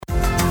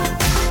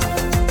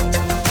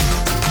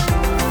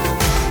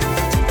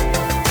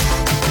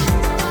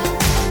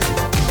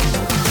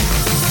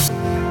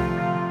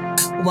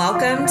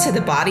Welcome to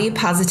the Body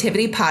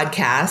Positivity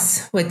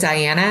Podcast with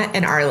Diana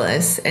and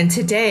Arliss. And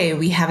today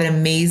we have an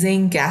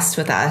amazing guest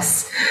with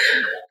us.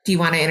 Do you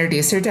want to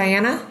introduce her,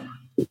 Diana?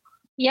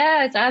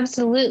 Yes,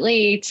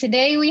 absolutely.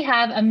 Today we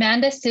have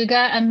Amanda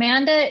Suga.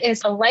 Amanda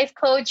is a life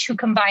coach who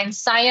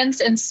combines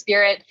science and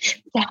spirit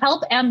to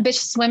help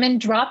ambitious women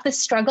drop the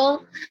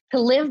struggle to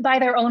live by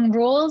their own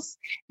rules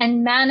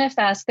and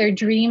manifest their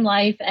dream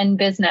life and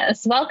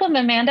business. Welcome,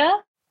 Amanda.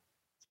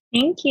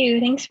 Thank you.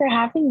 Thanks for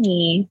having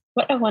me.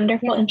 What a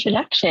wonderful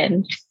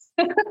introduction.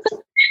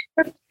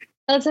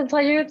 It's a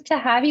pleasure to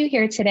have you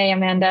here today,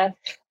 Amanda.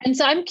 And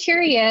so I'm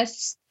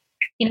curious,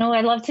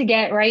 I'd love to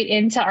get right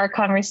into our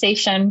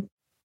conversation.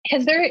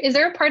 Is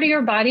there a part of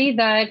your body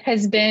that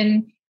has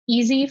been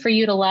easy for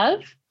you to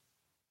love?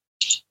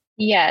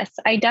 Yes,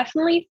 I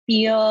definitely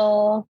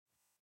feel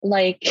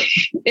like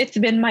it's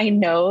been my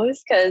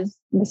nose, because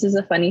this is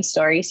a funny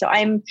story. So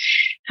I'm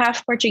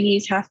half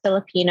Portuguese, half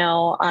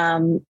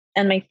Filipino.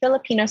 And my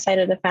Filipino side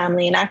of the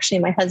family, and actually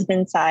my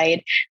husband's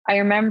side, I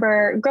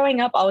remember growing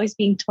up always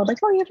being told like,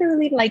 oh, you have a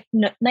really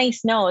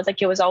nice nose.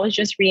 Like it was always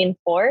just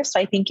reinforced.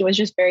 So I think it was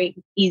just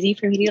very easy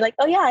for me to be like,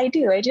 oh yeah, I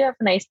do have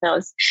a nice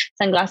nose.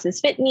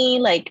 Sunglasses fit me.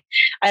 Like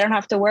I don't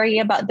have to worry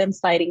about them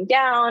sliding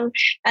down.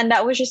 And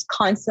that was just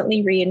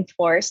constantly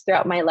reinforced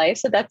throughout my life.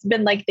 So that's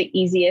been like the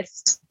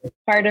easiest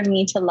part of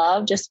me to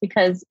love, just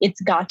because it's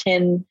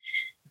gotten,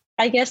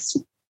 I guess,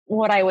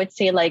 what I would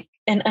say like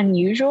an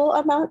unusual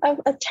amount of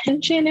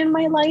attention in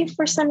my life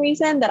for some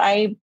reason that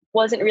I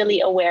wasn't really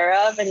aware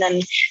of. And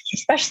then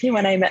especially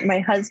when I met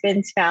my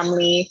husband's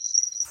family,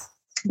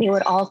 they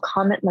would all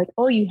comment like,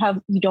 oh, you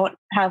don't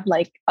have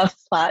like a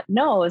flat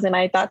nose. And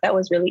I thought that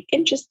was really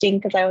interesting,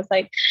 because I was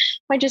like,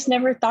 I just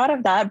never thought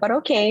of that, but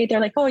okay. They're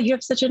like, oh, you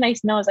have such a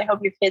nice nose. I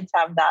hope your kids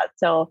have that.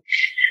 So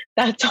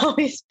that's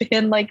always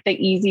been like the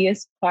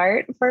easiest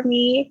part for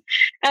me.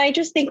 And I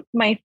just think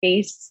my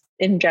face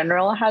in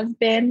general has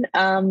been,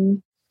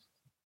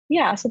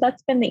 so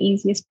that's been the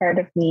easiest part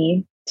of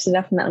me to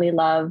definitely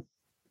love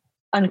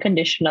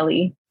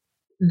unconditionally.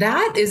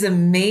 That is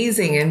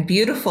amazing and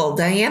beautiful.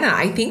 Diana,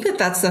 I think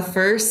that's the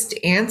first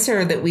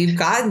answer that we've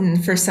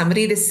gotten for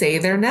somebody to say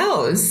their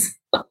nose.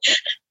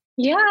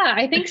 Yeah,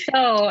 I think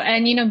so.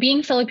 And,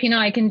 being Filipino,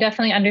 I can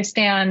definitely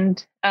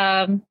understand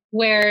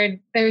where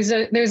there's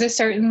a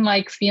certain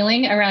like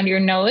feeling around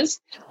your nose.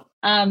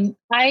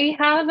 I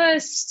have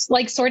a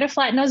like sort of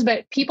flat nose,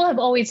 but people have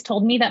always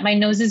told me that my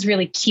nose is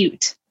really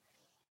cute.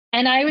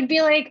 And I would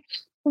be like,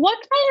 what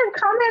kind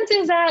of comment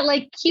is that?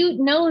 Like cute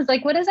nose?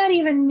 Like, what does that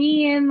even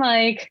mean?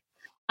 Like,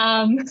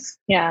 I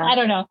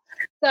don't know.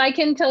 So I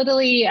can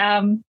totally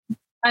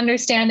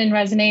understand and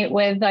resonate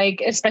with,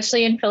 like,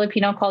 especially in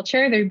Filipino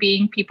culture, there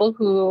being people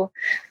who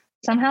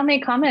somehow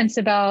make comments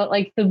about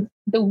like the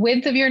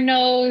width of your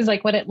nose,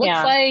 like what it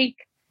looks like.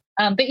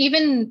 But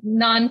even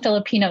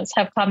non-Filipinos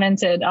have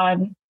commented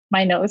on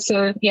my nose.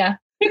 So yeah,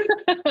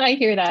 I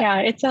hear that.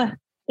 Yeah,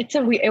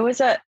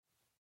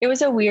 it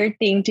was a weird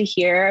thing to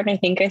hear. And I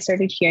think I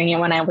started hearing it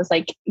when I was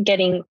like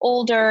getting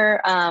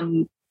older.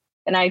 And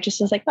I just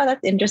was like, oh,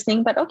 that's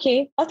interesting, but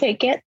okay, I'll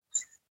take it.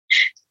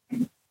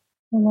 I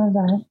love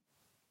that.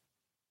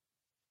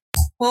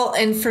 Well,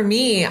 and for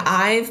me,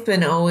 I've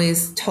been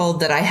always told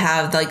that I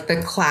have like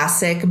the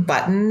classic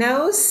button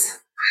nose,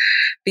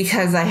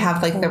 because I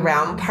have like the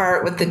round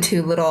part with the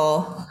two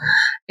little,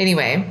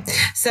 anyway.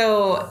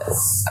 So,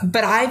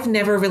 but I've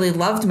never really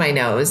loved my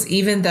nose,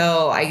 even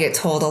though I get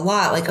told a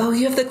lot like, oh,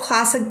 you have the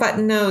classic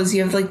button nose.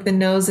 You have like the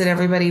nose that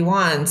everybody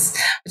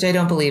wants, which I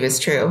don't believe is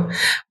true.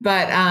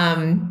 But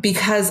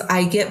because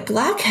I get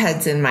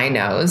blackheads in my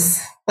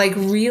nose, like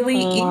really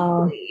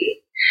easily.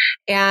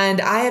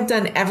 And I have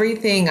done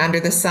everything under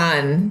the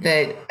sun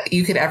that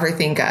you could ever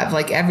think of,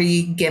 like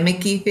every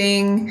gimmicky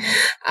thing,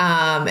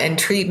 and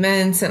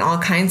treatments and all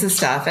kinds of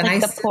stuff. And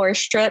like the pore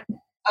strip.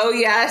 Oh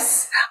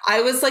yes.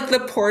 I was like the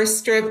pore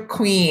strip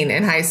queen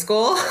in high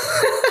school.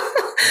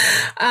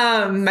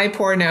 My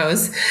poor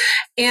nose.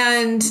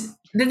 And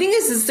the thing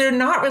is they're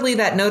not really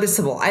that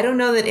noticeable. I don't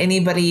know that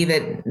anybody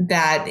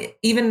that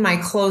even my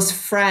close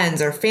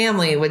friends or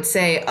family would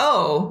say,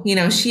 oh,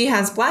 she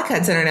has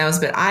blackheads in her nose,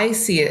 but I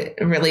see it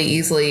really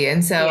easily.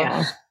 And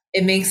so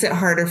it makes it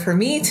harder for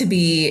me to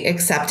be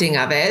accepting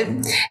of it.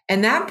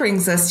 And that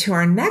brings us to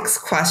our next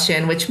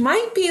question, which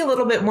might be a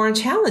little bit more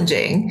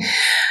challenging.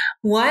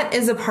 What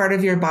is a part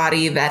of your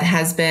body that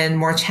has been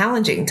more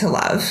challenging to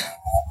love?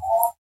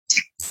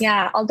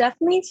 Yeah, I'll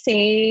definitely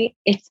say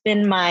it's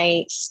been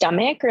my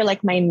stomach, or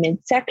like my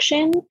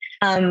midsection.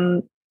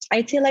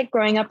 I'd say like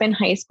growing up in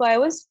high school, I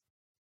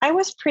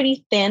was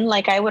pretty thin.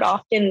 Like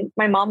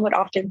my mom would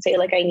often say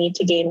like I need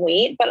to gain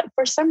weight, but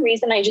for some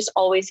reason I just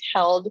always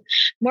held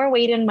more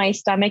weight in my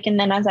stomach. And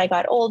then as I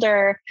got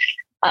older,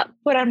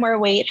 put on more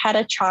weight, had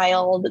a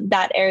child,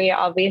 that area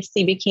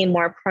obviously became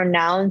more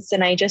pronounced.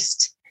 And I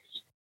just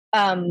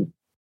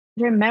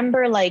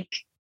remember like,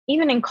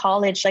 even in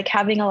college, like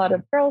having a lot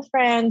of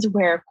girlfriends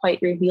wear quite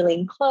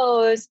revealing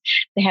clothes.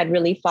 They had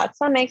really flat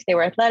stomachs. They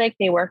were athletic.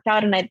 They worked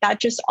out. And I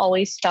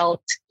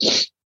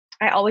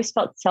always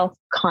felt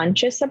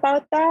self-conscious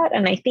about that.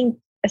 And I think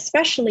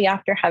especially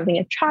after having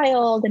a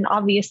child, and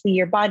obviously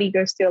your body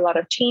goes through a lot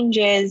of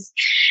changes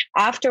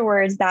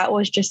afterwards, that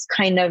was just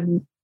kind of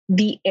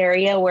the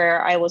area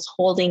where I was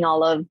holding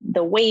all of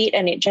the weight.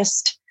 And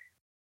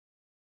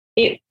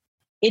it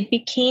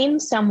became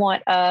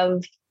somewhat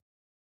of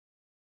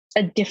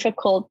a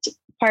difficult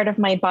part of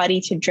my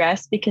body to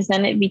dress, because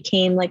then it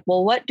became like,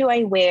 well, what do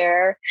I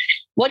wear?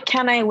 What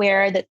can I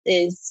wear that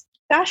is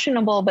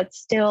fashionable, but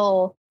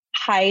still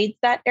hides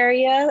that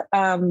area?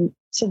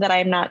 So that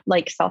I'm not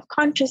like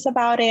self-conscious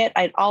about it.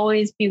 I'd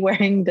always be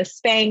wearing the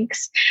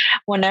Spanx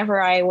whenever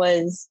I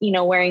was,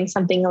 wearing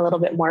something a little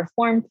bit more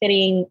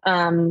form-fitting.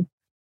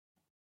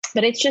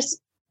 But it's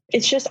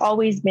just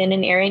always been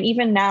an area. And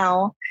even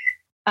now,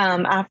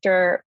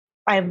 after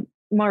I've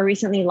more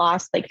recently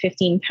lost like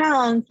 15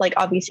 pounds, like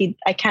obviously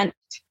I can't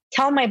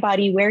tell my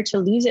body where to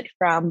lose it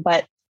from,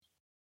 but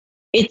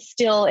it's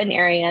still an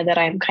area that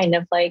I'm kind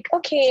of like,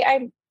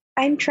 okay,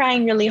 I'm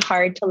trying really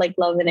hard to like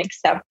love and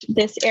accept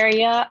this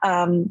area,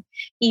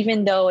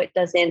 even though it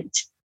doesn't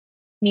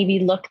maybe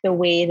look the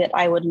way that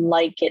I would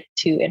like it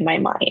to in my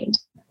mind.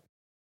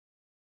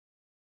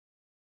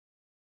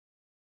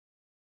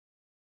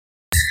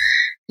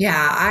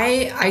 Yeah,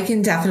 I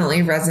can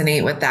definitely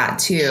resonate with that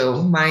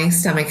too. My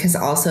stomach has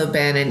also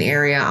been an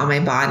area on my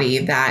body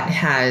that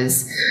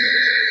has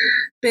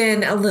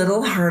been a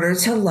little harder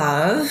to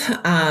love.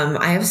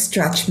 I have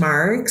stretch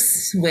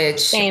marks, which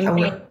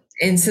Same.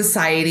 In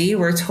society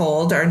we're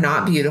told are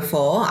not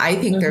beautiful. I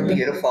think they're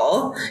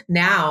beautiful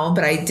now,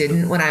 but I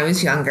didn't when I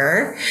was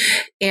younger.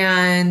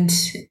 And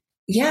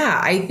yeah,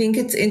 I think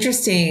it's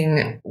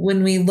interesting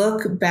when we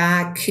look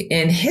back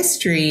in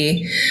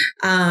history,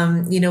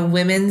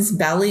 women's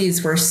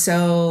bellies were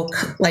so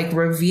like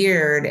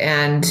revered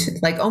and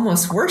like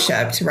almost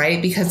worshipped,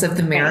 right? Because of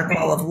the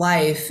miracle of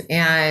life.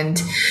 And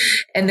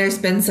there's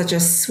been such a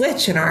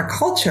switch in our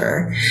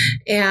culture.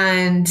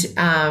 And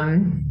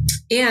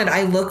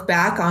I look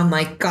back on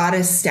like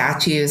goddess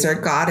statues or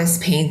goddess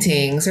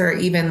paintings or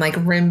even like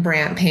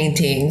Rembrandt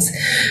paintings,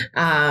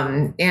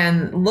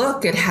 and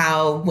look at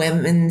how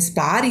women's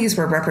bodies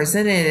were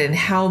represented and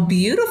how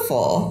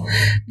beautiful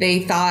they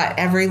thought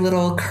every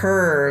little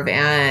curve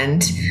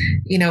and,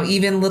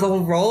 even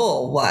little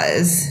roll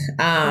was.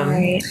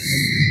 Right.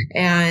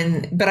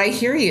 But I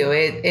hear you.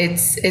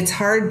 It's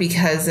hard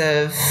because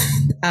of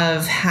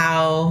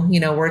how,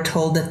 we're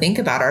told to think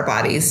about our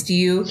bodies. Do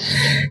you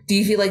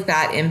feel like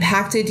that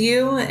impacted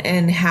you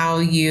and how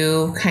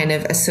you kind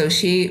of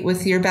associate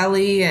with your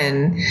belly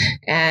and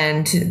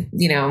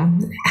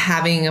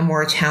having a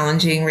more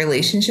challenging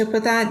relationship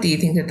with that? Do you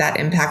think that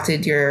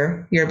impacted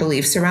your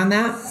beliefs around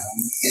that?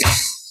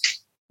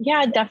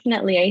 Yeah,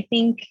 definitely. I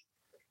think,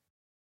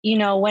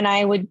 when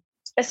I would,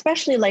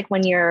 especially like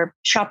when you're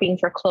shopping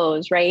for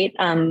clothes, right?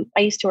 I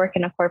used to work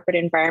in a corporate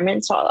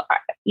environment. So,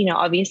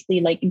 obviously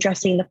like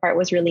dressing the part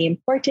was really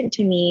important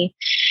to me.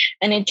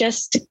 And it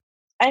just,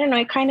 I don't know,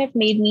 it kind of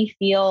made me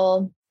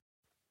feel,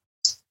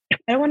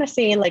 I don't want to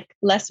say like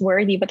less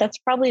worthy, but that's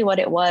probably what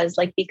it was.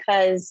 Like,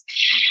 because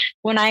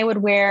when I would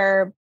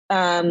wear,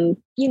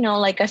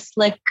 like a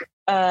slick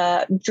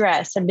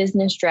dress, a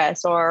business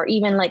dress, or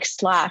even like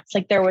slacks,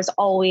 like there was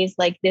always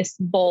like this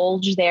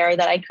bulge there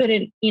that I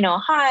couldn't,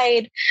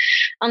 hide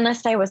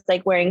unless I was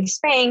like wearing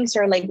Spanx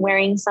or like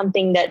wearing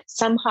something that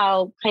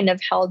somehow kind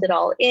of held it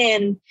all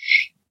in.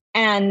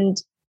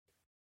 And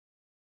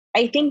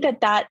I think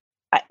that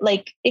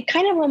like, it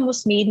kind of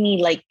almost made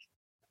me like,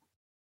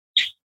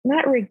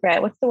 not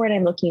regret, what's the word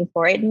I'm looking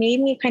for? It made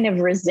me kind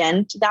of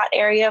resent that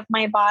area of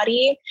my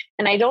body.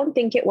 And I don't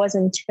think it was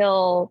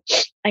until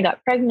I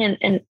got pregnant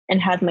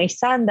and had my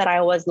son that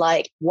I was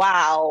like,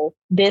 wow,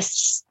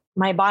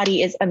 my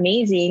body is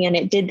amazing. And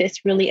it did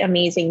this really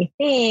amazing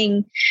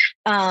thing.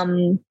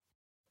 And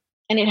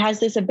it has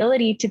this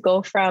ability to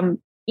go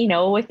from,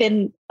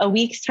 within a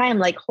week's time,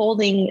 like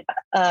holding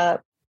a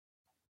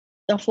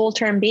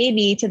full-term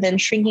baby to then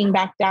shrinking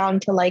back down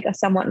to like a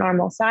somewhat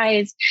normal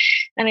size.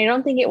 And I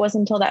don't think it was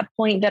until that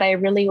point that I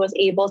really was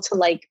able to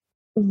like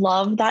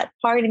love that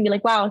part and be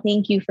like, wow,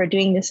 thank you for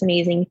doing this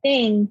amazing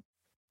thing.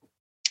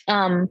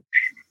 And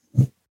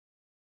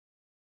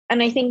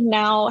I think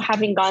now,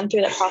 having gone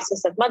through the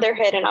process of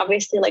motherhood and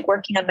obviously like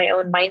working on my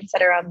own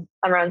mindset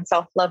around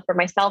self-love for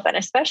myself and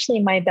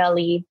especially my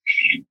belly,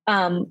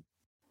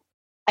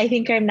 I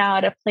think I'm now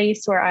at a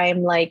place where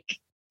I'm like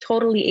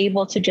totally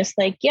able to just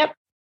like, yep,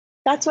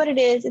 that's what it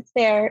is. It's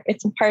there.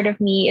 It's a part of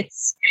me.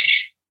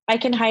 I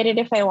can hide it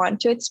if I want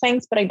to. It's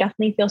Spanx, but I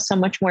definitely feel so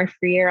much more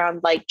free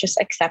around like just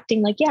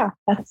accepting like, yeah,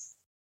 that's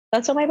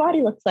what my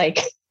body looks like.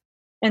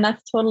 And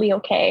that's totally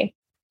okay.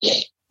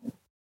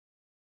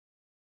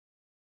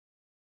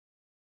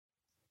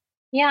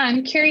 Yeah,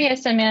 I'm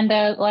curious,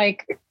 Amanda,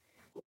 like,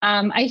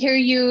 I hear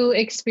you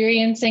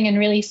experiencing and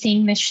really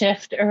seeing the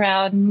shift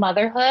around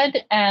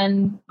motherhood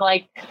and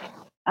like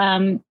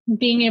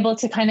being able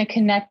to kind of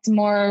connect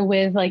more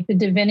with like the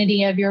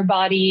divinity of your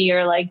body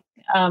or like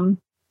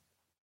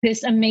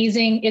its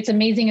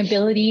amazing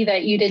ability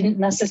that you didn't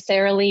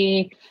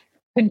necessarily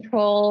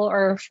control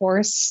or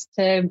force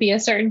to be a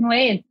certain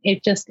way.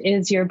 It just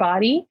is your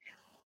body.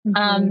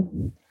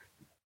 And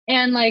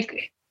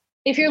like,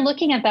 if you're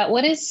looking at that,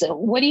 what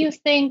do you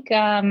think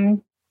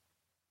can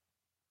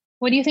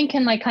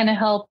like kind of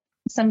help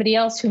somebody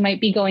else who might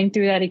be going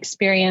through that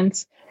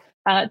experience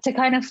to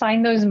kind of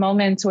find those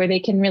moments where they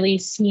can really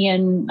see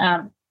and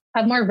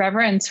have more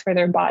reverence for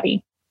their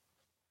body?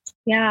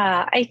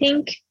 Yeah, I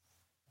think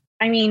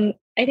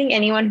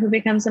anyone who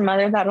becomes a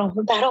mother,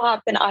 that'll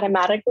happen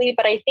automatically.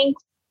 But I think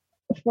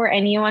for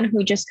anyone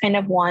who just kind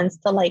of wants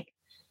to like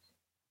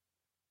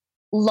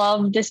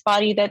love this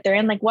body that they're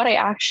in, like what I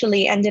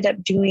actually ended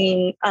up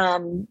doing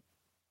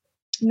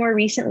more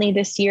recently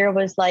this year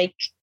was like,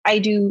 I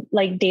do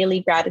like daily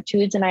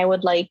gratitudes, and I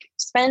would like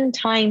spend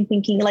time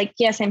thinking like,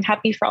 yes, I'm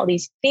happy for all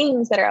these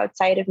things that are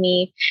outside of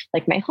me,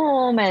 like my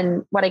home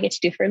and what I get to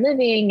do for a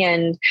living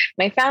and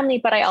my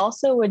family. But I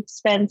also would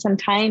spend some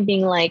time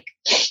being like,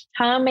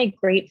 how am I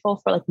grateful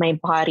for like my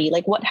body?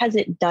 Like, what has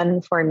it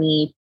done for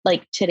me?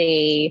 Like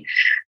today,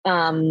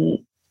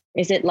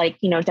 is it like,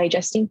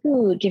 digesting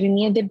food, giving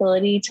me the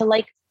ability to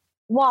like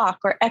walk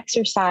or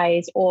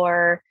exercise,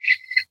 or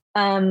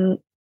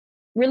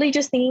really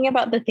just thinking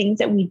about the things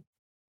that we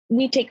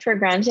take for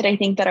granted. I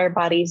think that our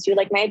bodies do,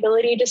 like my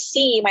ability to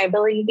see, my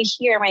ability to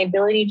hear, my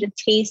ability to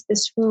taste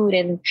this food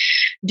and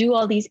do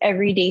all these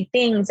everyday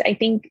things. I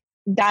think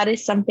that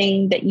is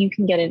something that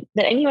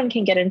that anyone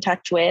can get in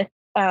touch with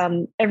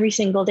every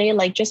single day,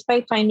 like just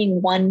by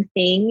finding one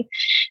thing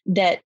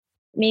that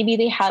maybe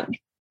they haven't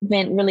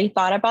really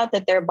thought about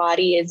that their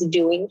body is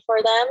doing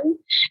for them,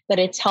 that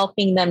it's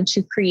helping them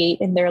to create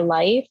in their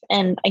life.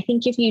 And I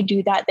think if you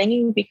do that, then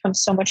you become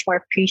so much more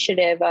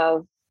appreciative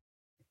of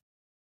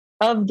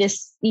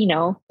this,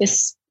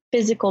 this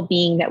physical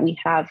being that we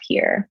have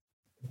here.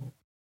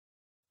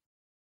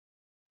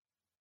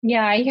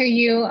 Yeah, I hear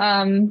you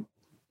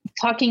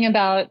talking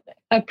about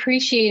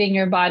appreciating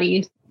your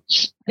body,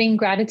 putting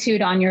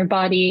gratitude on your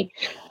body,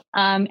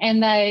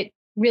 and that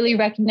really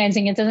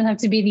recognizing it doesn't have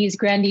to be these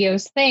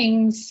grandiose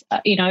things.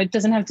 It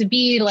doesn't have to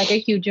be like a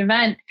huge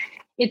event.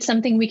 It's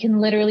something we can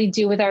literally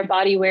do with our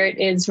body where it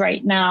is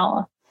right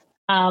now.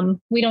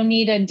 We don't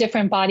need a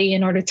different body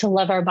in order to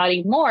love our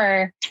body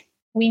more.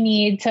 We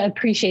need to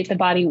appreciate the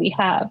body we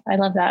have. I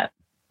love that.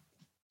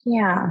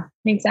 Yeah,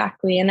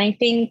 exactly. And I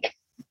think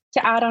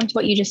to add on to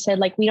what you just said,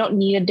 like we don't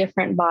need a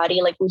different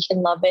body. Like we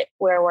can love it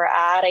where we're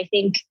at. I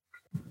think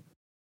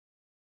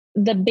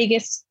the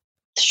biggest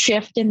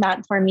shift in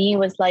that for me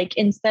was like,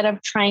 instead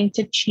of trying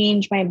to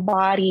change my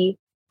body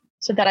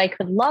so that I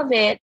could love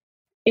it,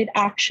 it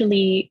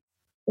actually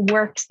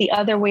works the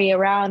other way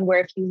around, where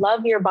if you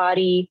love your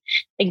body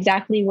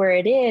exactly where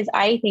it is,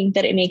 I think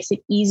that it makes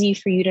it easy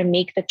for you to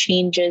make the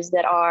changes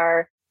that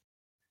are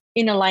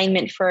in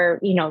alignment for,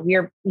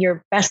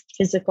 your best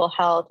physical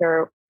health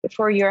or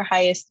for your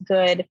highest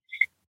good.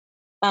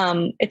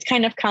 It's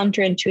kind of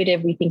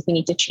counterintuitive. We think we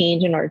need to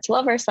change in order to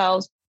love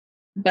ourselves.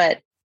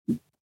 But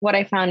what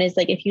I found is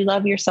like, if you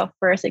love yourself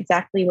first,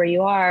 exactly where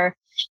you are,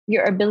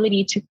 your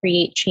ability to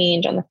create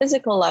change on the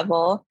physical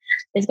level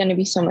is going to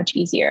be so much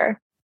easier.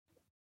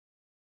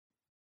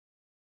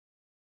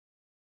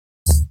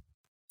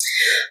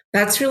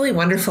 That's really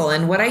wonderful.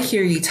 And what I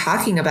hear you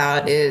talking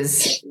about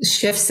is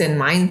shifts in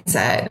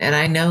mindset. And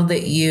I know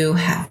that you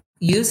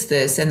use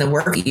this in the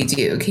work you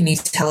do. Can you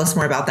tell us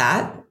more about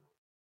that?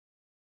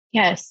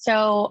 Yes.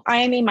 So I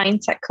am a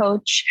mindset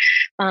coach.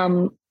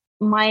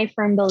 My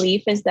firm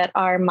belief is that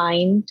our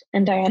mind,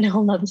 and Diana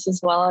will know this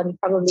as well, and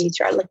probably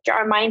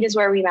our mind is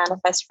where we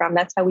manifest from.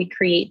 That's how we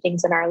create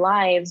things in our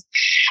lives.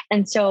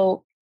 And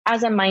so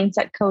as a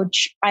mindset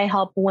coach, I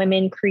help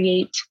women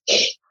create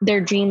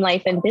their dream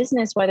life and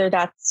business, whether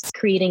that's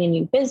creating a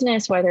new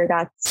business, whether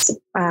that's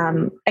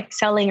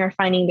excelling or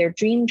finding their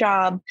dream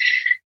job.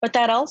 But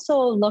that also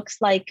looks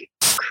like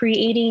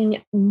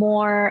creating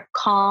more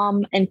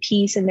calm and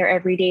peace in their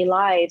everyday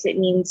lives. It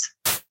means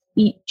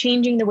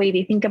changing the way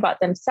they think about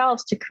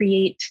themselves to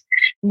create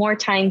more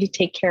time to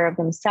take care of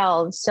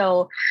themselves.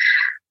 So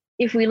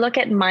if we look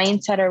at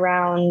mindset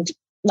around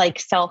like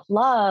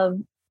self-love,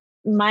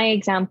 my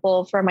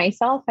example for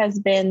myself has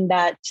been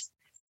that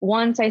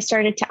once I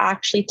started to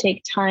actually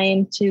take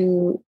time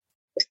to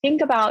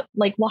think about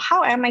like, well,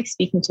 how am I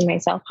speaking to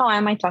myself? How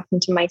am I talking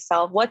to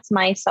myself? What's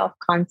my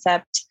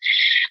self-concept?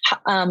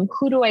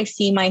 Who do I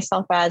see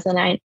myself as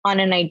on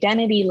an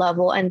identity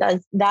level? And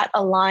does that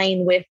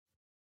align with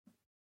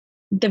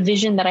the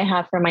vision that I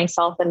have for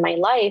myself and my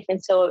life?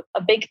 And so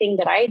a big thing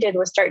that I did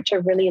was start to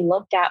really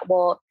look at,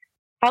 well,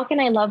 how can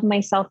I love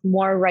myself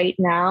more right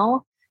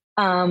now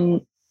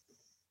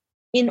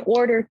in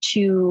order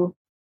to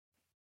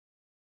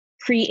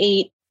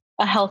create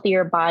a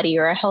healthier body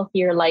or a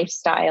healthier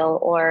lifestyle?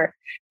 Or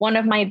one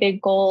of my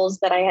big goals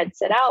that I had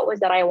set out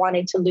was that I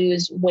wanted to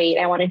lose weight.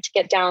 I wanted to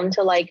get down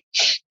to like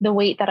the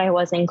weight that I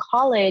was in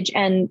college.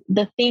 And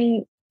the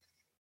thing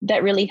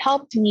that really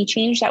helped me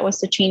change that was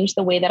to change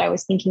the way that I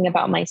was thinking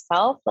about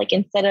myself. Like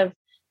instead of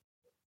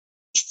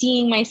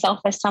seeing myself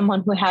as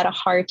someone who had a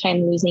hard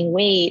time losing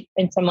weight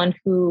and someone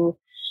who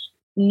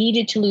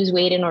needed to lose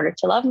weight in order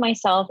to love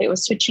myself, it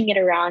was switching it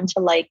around to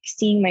like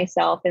seeing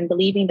myself and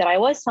believing that I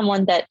was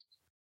someone that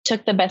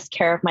took the best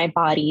care of my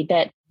body,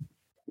 that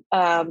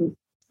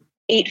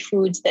ate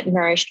foods that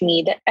nourished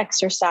me, that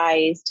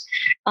exercised,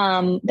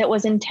 that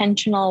was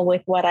intentional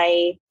with what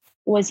I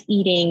was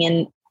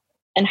eating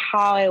and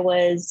how I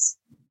was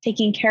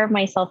taking care of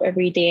myself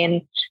every day.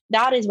 And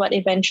that is what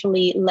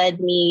eventually led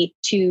me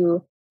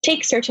to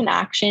take certain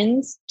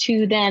actions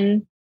to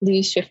then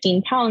lose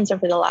 15 pounds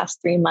over the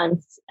last 3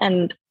 months.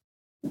 And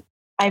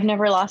I've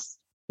never lost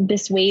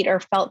this weight or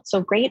felt so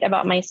great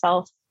about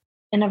myself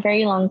in a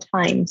very long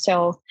time.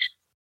 So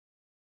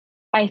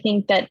I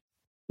think that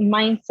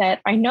mindset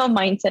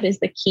is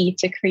the key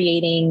to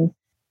creating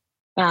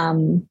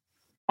a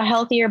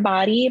healthier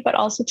body, but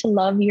also to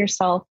love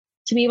yourself,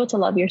 to be able to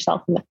love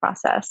yourself in the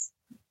process.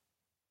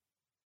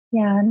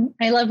 Yeah,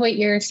 I love what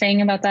you're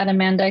saying about that,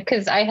 Amanda,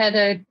 because I had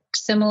a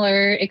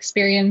similar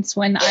experience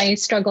when I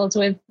struggled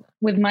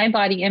with my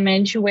body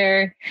image,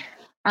 where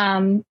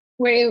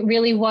it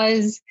really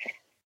was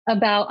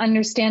about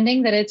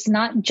understanding that it's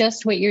not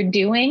just what you're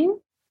doing,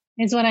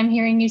 is what I'm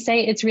hearing you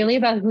say. It's really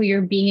about who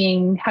you're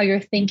being, how you're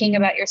thinking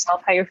about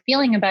yourself, how you're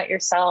feeling about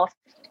yourself.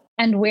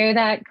 And where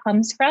that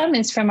comes from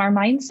is from our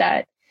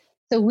mindset.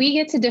 So we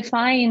get to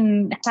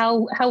define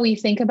how we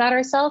think about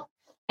ourselves.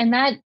 And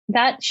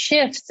that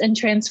shifts and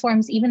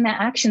transforms even the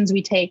actions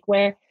we take,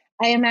 where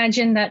I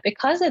imagine that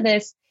because of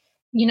this,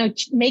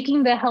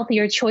 making the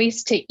healthier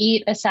choice to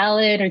eat a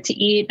salad or to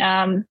eat,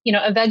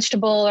 a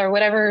vegetable or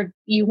whatever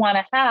you want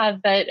to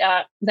have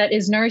that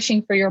is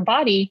nourishing for your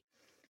body,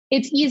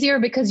 it's easier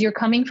because you're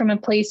coming from a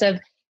place of,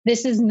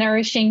 this is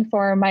nourishing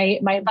for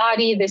my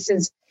body. This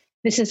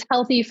is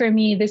healthy for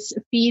me. This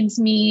feeds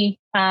me.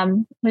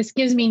 This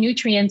gives me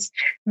nutrients,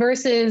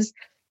 versus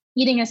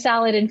eating a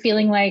salad and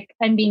feeling like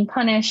I'm being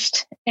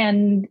punished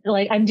and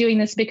like I'm doing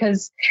this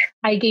because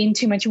I gained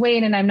too much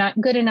weight and I'm not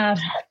good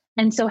enough.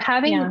 And so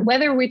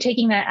whether we're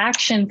taking that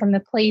action from the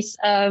place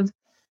of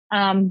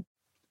a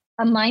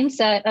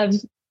mindset of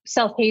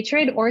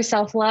self-hatred or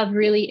self-love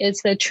really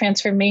is the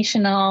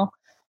transformational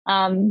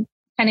kind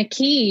of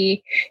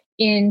key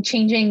in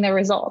changing the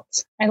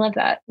results. I love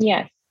that.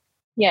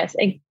 Yes.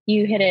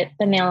 You hit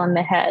the nail on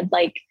the head.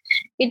 Like,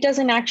 it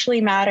doesn't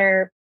actually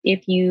matter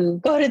if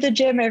you go to the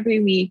gym every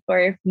week or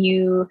if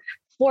you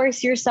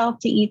force yourself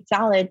to eat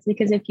salads,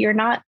 because if you're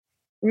not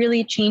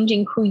really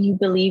changing who you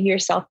believe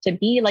yourself to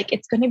be, like,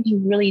 it's going to be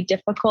really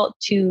difficult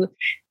to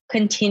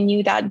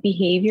continue that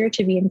behavior,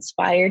 to be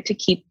inspired to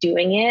keep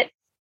doing it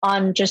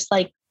on just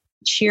like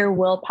sheer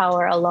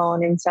willpower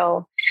alone. And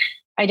so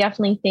I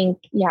definitely think,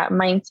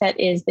 mindset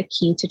is the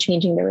key to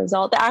changing the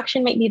result. The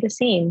action might be the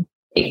same.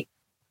 It's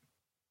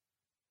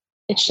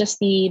just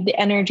the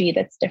energy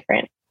that's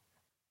different.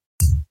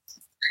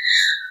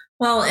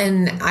 Well,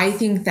 and I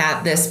think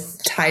that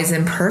this ties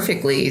in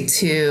perfectly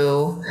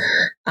to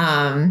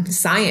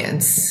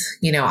science.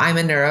 I'm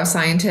a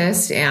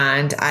neuroscientist,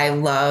 and I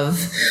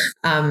love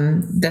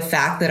the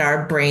fact that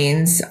our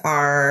brains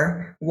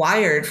are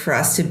wired for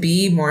us to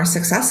be more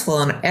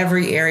successful in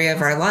every area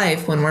of our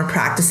life when we're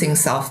practicing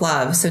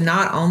self-love. So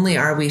not only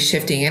are we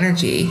shifting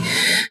energy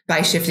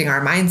by shifting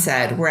our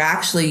mindset, we're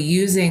actually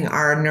using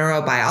our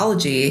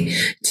neurobiology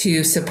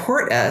to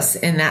support us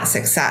in that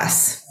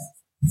success.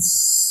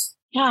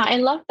 Yeah, I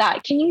love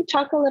that. Can you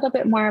talk a little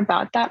bit more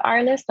about that,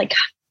 Arliss? Like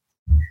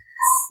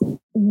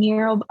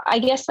I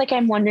guess like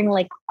I'm wondering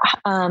like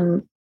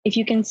if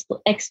you can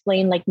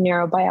explain like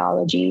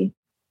neurobiology.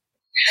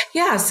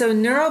 Yeah, so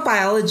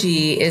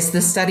neurobiology is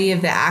the study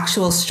of the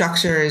actual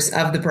structures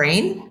of the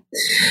brain.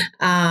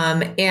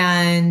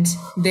 And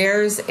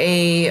there's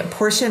a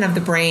portion of the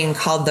brain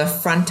called the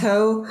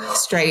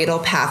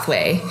frontostriatal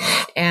pathway.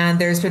 And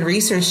there's been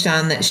research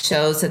done that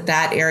shows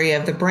that area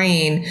of the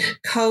brain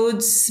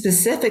codes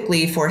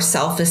specifically for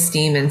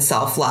self-esteem and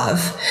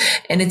self-love.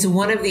 And it's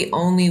one of the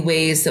only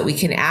ways that we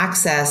can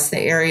access the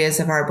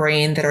areas of our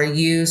brain that are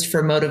used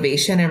for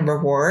motivation and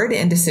reward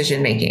and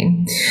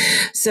decision-making.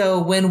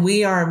 So when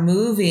we are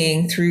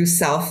moving through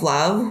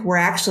self-love, we're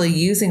actually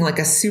using like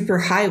a super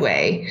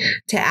highway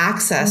to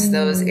access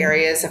those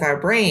areas of our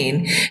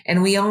brain.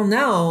 And we all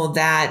know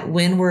that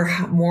when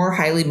we're more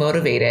highly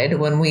motivated,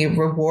 when we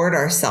reward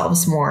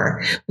ourselves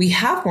more, we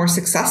have more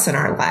success in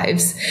our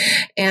lives.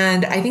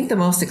 And I think the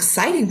most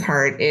exciting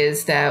part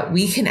is that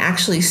we can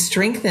actually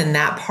strengthen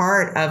that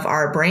part of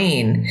our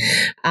brain,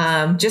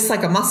 just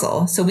like a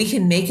muscle. So we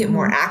can make it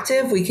more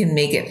active, we can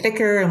make it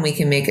thicker, and we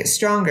can make it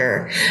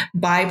stronger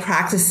by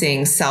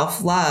practicing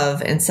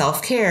self-love and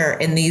self-care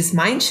in these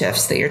mind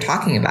shifts that you're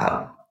talking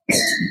about.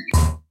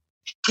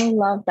 I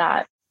love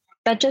that.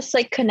 That just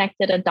like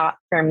connected a dot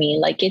for me.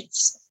 Like,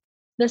 it's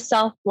the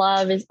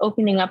self-love is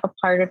opening up a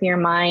part of your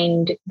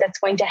mind that's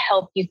going to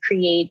help you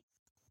create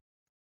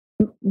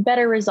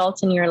better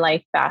results in your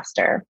life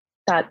faster.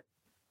 That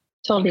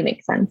totally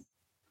makes sense.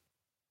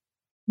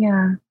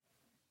 Yeah.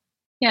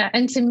 Yeah.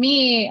 And to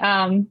me,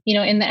 in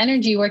the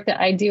energy work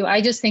that I do,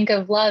 I just think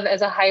of love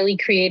as a highly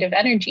creative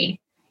energy.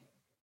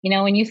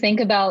 When you think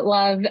about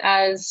love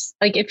as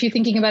like, if you're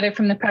thinking about it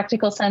from the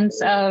practical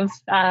sense of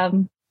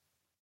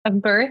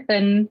birth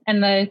and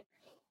the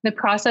the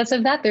process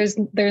of that,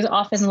 there's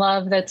often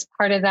love that's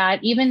part of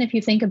that. Even if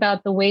you think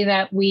about the way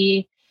that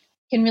we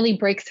can really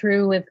break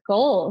through with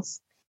goals,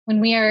 when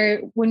we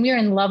are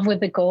in love with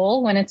the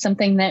goal, when it's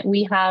something that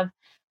we have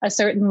a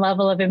certain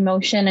level of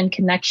emotion and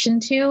connection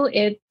to,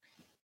 it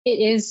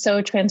is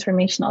so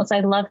transformational. So I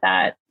love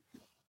that.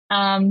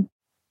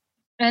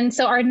 And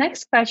so our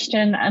next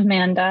question,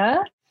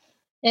 Amanda,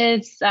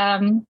 is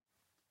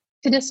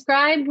to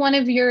describe one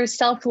of your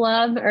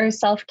self-love or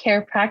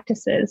self-care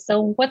practices.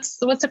 So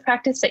what's a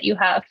practice that you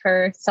have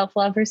for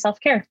self-love or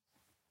self-care?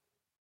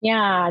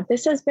 Yeah,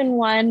 this has been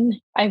one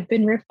I've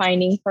been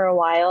refining for a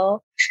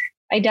while.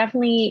 I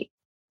definitely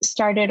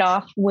started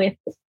off with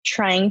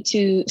trying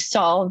to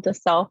solve the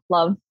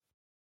self-love,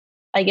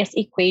 I guess,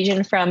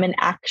 equation from an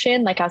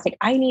action. Like I was like,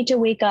 I need to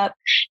wake up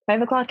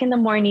 5 o'clock in the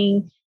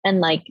morning and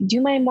like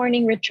do my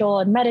morning ritual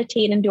and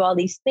meditate and do all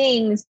these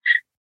things.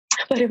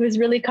 But it was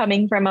really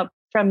coming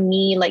from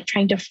me, like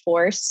trying to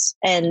force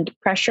and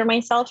pressure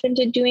myself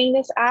into doing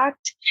this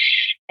act.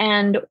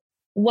 And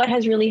what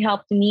has really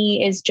helped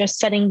me is just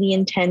setting the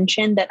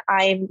intention that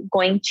I'm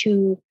going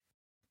to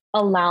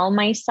allow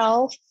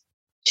myself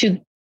to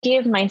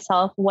give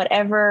myself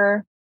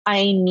whatever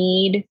I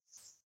need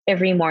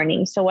every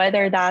morning. So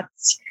whether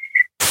that's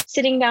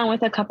sitting down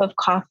with a cup of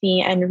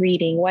coffee and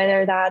reading,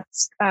 whether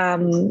that's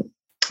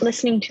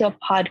listening to a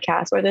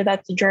podcast, whether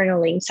that's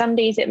journaling. Some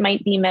days it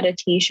might be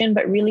meditation,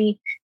 but really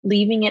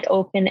leaving it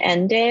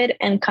open-ended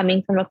and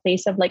coming from a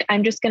place of like,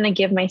 I'm just going to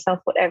give myself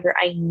whatever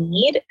I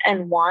need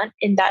and want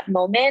in that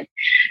moment,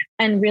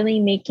 and really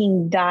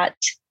making that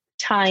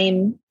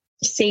time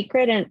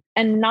sacred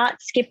and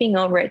not skipping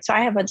over it. So I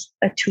have a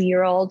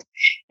 2-year-old.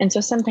 And so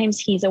sometimes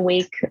he's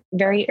awake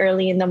very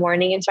early in the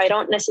morning. And so I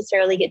don't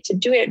necessarily get to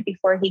do it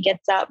before he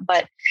gets up,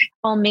 but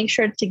I'll make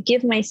sure to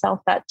give myself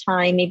that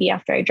time, maybe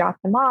after I drop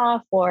him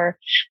off, or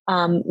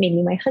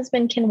maybe my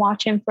husband can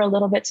watch him for a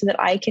little bit so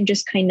that I can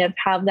just kind of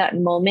have that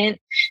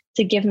moment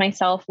to give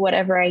myself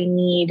whatever I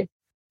need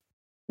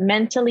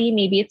mentally.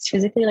 Maybe it's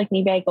physically, like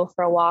maybe I go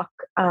for a walk.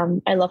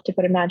 I love to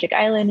go to Magic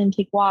Island and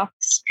take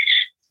walks.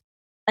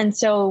 And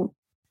so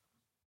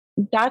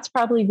that's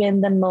probably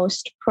been the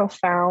most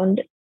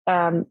profound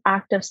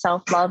act of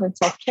self-love and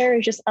self-care,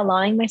 is just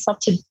allowing myself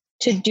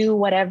to do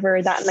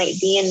whatever that might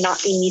be and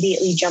not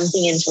immediately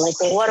jumping into like,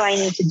 well, what do I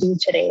need to do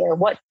today? Or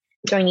what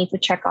do I need to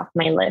check off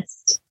my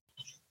list?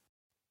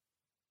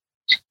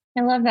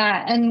 I love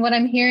that. And what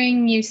I'm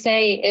hearing you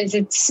say is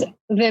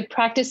the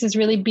practice is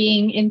really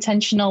being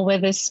intentional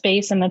with the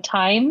space and the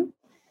time.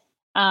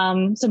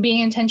 So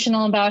being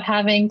intentional about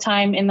having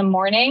time in the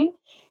morning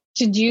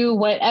to do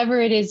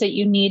whatever it is that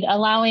you need,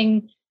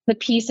 allowing the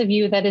piece of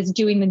you that is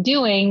doing the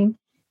doing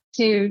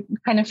to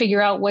kind of figure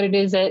out what it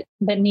is that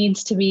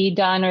needs to be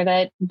done or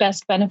that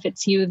best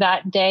benefits you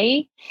that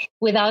day,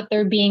 without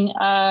there being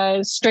a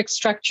strict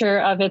structure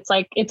of it's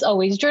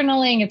always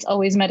journaling, it's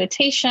always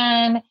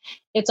meditation,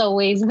 it's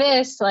always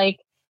this.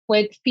 Like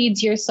what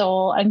feeds your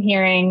soul, I'm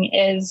hearing,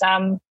 is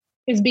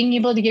being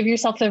able to give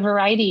yourself the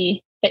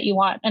variety that you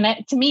want. And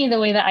to me, the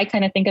way that I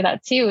kind of think of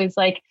that too is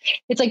like,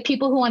 it's like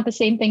people who want the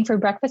same thing for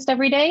breakfast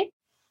every day,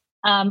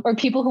 or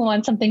people who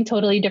want something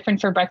totally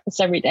different for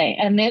breakfast every day.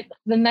 And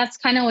then that's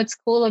kind of what's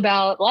cool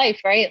about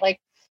life, right?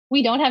 Like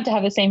we don't have to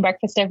have the same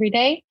breakfast every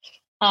day.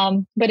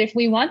 But if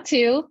we want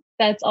to,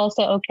 that's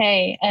also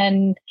okay.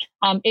 And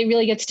it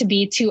really gets to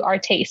be to our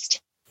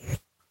taste.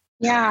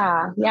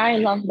 Yeah, I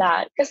love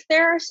that. Because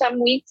there are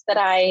some weeks that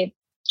I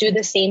do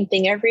the same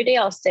thing every day.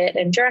 I'll sit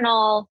and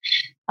journal,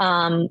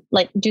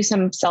 like do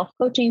some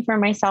self-coaching for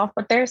myself.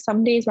 But there are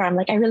some days where I'm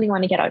like, I really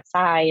want to get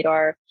outside,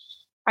 or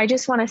I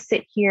just want to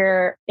sit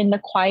here in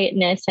the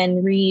quietness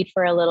and read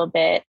for a little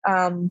bit.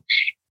 And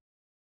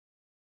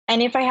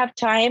if I have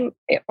time,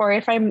 or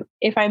if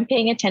I'm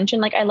paying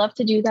attention, like I love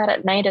to do that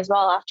at night as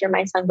well, after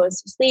my son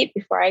goes to sleep,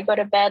 before I go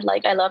to bed.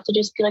 Like I love to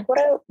just be like, what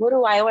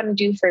do I want to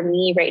do for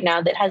me right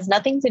now that has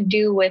nothing to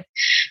do with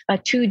a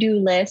to-do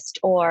list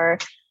or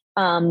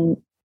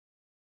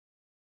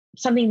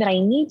something that I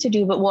need to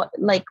do, but what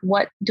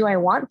do I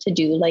want to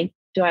do? Like,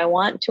 do I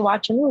want to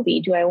watch a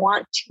movie? Do I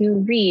want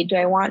to read? Do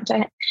I want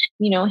to,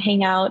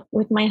 hang out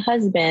with my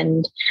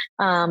husband?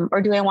 Or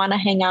do I want to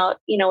hang out,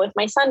 with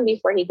my son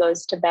before he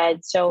goes to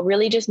bed? So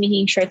really just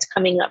making sure it's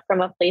coming up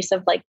from a place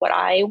of like what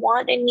I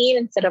want and need,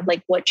 instead of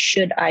like, what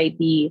should I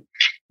be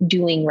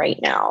doing right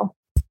now?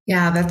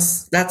 Yeah,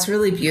 that's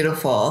really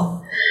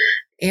beautiful.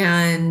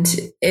 And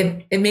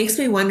it makes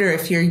me wonder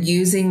if you're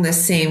using the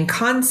same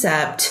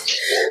concept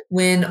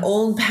when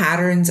old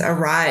patterns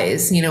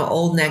arise,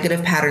 old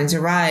negative patterns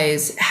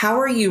arise. How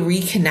are you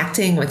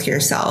reconnecting with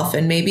yourself?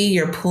 And maybe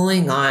you're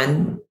pulling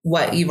on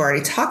what you've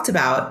already talked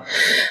about,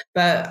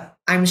 but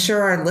I'm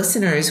sure our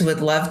listeners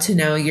would love to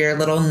know your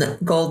little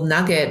gold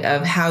nugget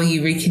of how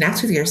you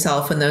reconnect with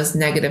yourself when those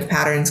negative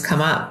patterns come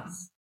up.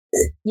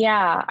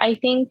 Yeah, I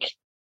think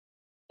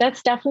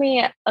that's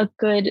definitely a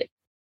good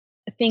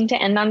thing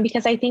to end on,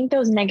 because I think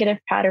those negative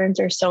patterns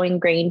are so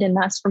ingrained in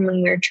us from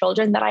when we were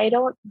children that I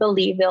don't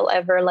believe they'll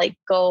ever like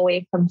go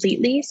away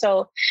completely.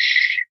 So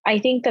I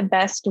think the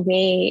best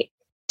way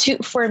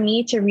for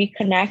me to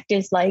reconnect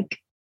is like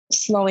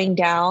slowing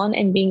down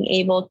and being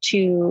able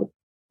to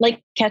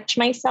like catch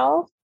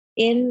myself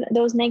in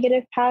those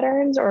negative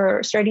patterns,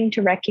 or starting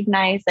to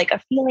recognize like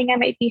a feeling I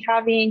might be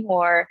having,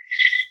 or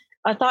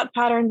a thought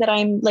pattern that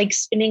I'm like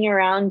spinning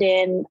around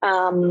in,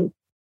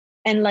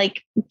 and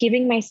like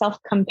giving myself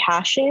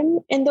compassion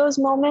in those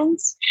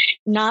moments,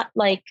 not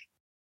like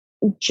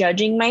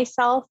judging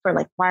myself for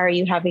like, why are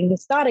you having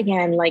this thought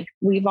again? Like,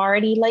 we've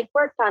already like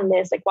worked on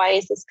this. Like, why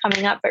is this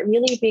coming up? But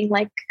really being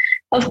like,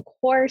 of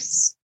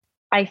course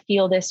I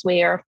feel this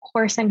way, or of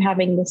course I'm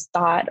having this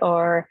thought,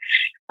 or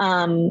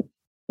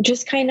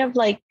just kind of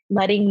like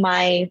letting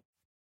my,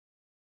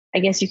 I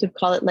guess you could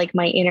call it like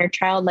my inner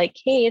child, like,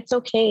 hey, it's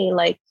okay.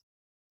 Like,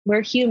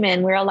 we're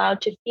human. We're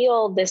allowed to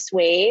feel this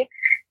way.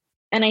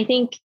 And I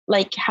think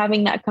like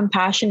having that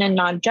compassion and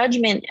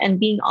non-judgment, and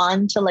being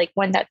on to like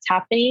when that's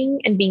happening,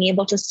 and being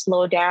able to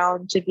slow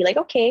down to be like,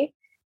 okay,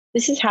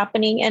 this is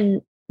happening,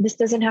 and this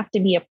doesn't have to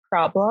be a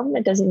problem.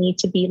 It doesn't need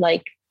to be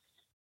like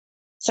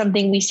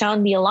something we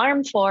sound the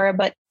alarm for,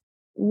 but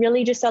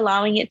really just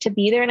allowing it to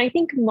be there. And I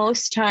think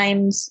most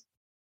times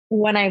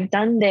when I've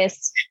done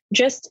this,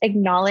 just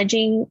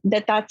acknowledging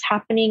that that's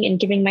happening and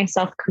giving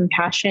myself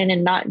compassion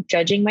and not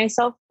judging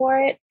myself for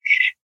it,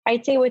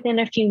 I'd say within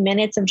a few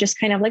minutes of just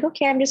kind of like,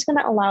 okay, I'm just going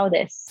to allow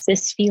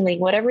this feeling,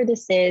 whatever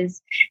this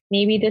is,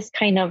 maybe this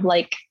kind of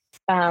like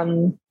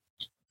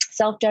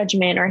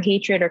self-judgment or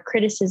hatred or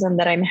criticism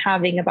that I'm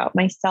having about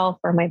myself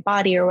or my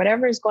body or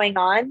whatever is going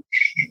on,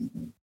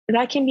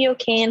 that can be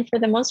okay. And for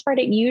the most part,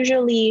 it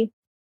usually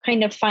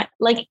kind of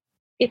like,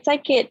 it's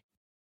like it,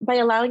 by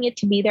allowing it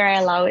to be there, I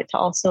allow it to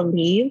also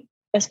leave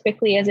as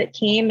quickly as it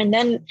came. And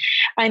then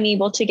I'm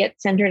able to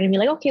get centered and be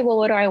like, okay, well,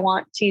 what do I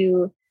want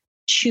to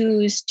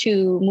choose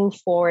to move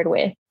forward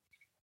with?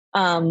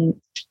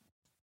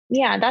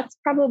 Yeah, that's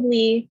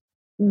probably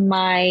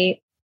my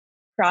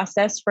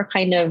process for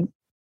kind of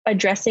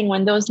addressing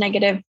when those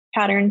negative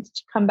patterns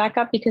come back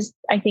up, because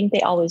I think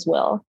they always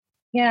will.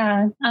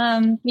 Yeah.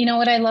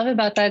 What I love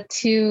about that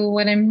too,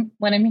 when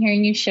I'm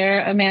hearing you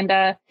share,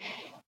 Amanda,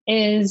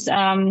 is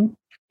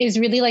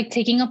really like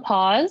taking a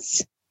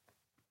pause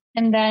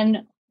and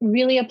then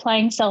really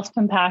applying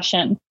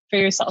self-compassion for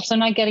yourself. So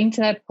not getting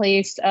to that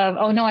place of,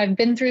 oh no, I've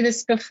been through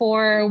this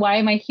before. Why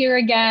am I here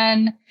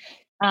again?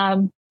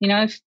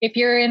 If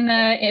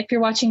you're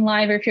watching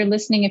live, or if you're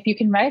listening, if you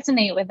can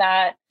resonate with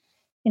that,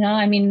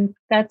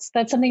 that's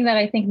something that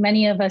I think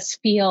many of us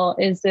feel,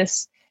 is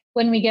this,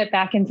 when we get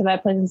back into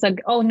that place, it's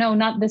like, oh no,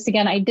 not this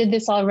again. I did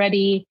this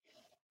already.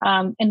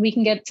 And we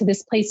can get to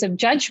this place of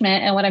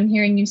judgment. And what I'm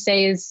hearing you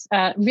say is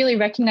really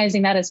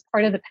recognizing that as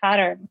part of the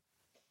pattern.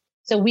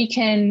 So we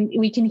can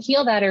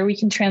heal that, or we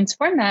can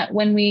transform that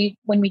when we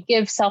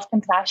give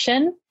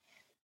self-compassion,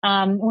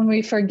 when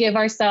we forgive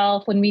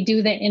ourselves, when we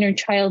do the inner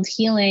child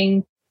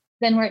healing,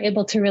 then we're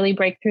able to really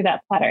break through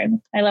that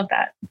pattern. I love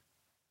that.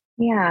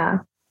 Yeah.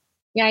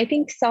 Yeah. I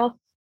think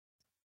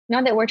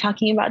now that we're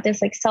talking about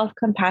this, like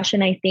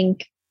self-compassion, I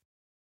think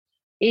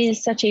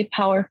is such a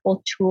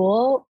powerful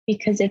tool,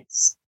 because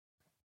it's,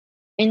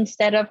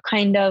 instead of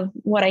kind of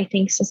what I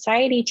think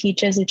society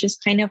teaches, it's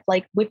just kind of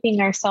like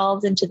whipping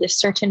ourselves into this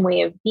certain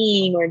way of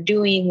being or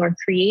doing or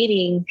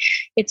creating.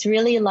 It's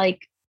really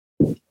like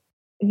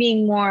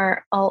being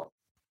more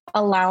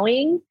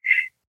allowing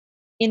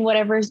in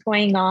whatever's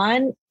going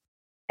on.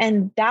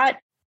 And that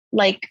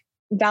like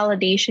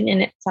validation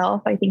in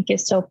itself, I think,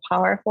 is so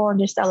powerful, and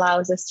just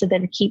allows us to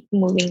then keep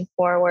moving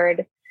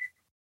forward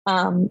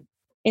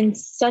in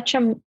such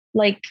a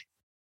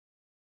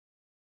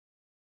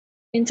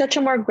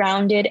more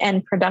grounded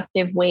and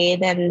productive way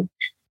than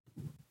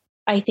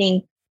I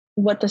think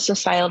what the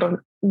societal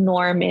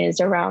norm is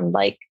around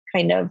like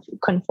kind of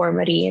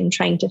conformity and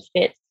trying to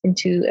fit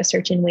into a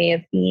certain way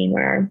of being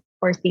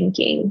or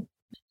thinking.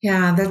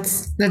 Yeah,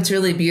 that's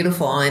really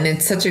beautiful. And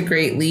it's such a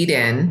great lead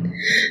in,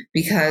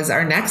 because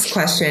our next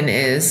question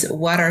is,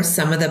 what are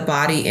some of the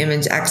body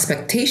image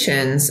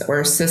expectations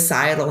or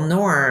societal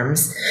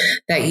norms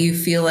that you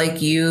feel like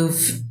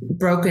you've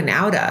broken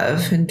out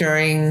of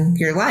during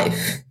your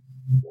life?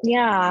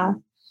 Yeah.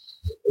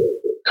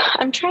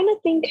 I'm trying to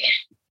think.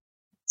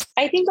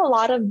 I think a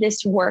lot of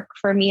this work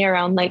for me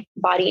around like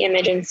body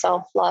image and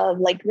self-love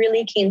like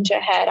really came to a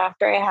head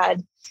after I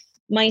had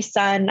my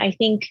son. I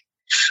think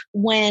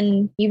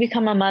when you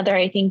become a mother,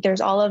 I think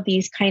there's all of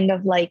these kind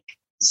of like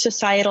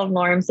societal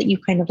norms that you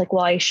kind of like,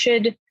 well, I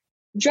should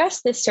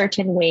dress this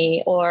certain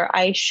way, or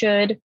I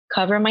should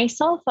cover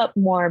myself up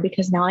more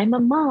because now I'm a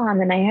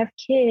mom and I have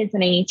kids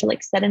and I need to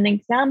like set an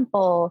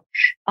example.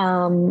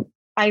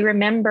 I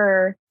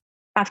remember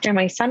after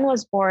my son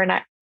was born,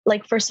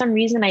 for some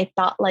reason, I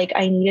thought like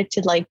I needed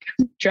to like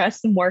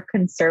dress more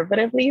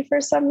conservatively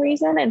for some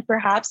reason. And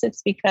perhaps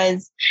it's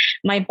because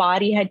my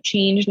body had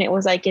changed and it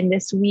was like in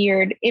this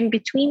weird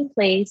in-between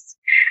place.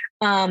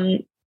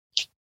 Kind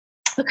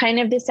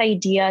of this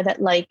idea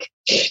that like,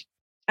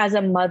 as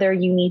a mother,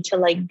 you need to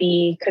like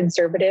be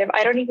conservative.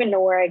 I don't even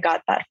know where I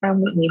got that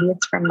from. Maybe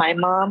it's from my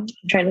mom.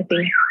 I'm trying to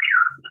think.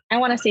 I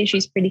want to say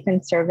she's pretty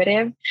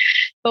conservative.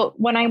 But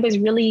when I was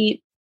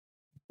really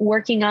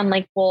working on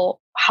like,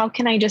 well, how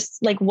can I just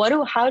like,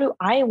 how do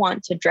I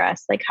want to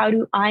dress? Like, how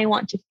do I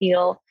want to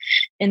feel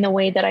in the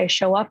way that I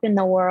show up in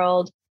the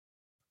world?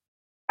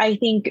 I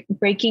think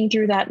breaking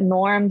through that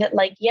norm that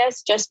like,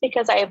 yes, just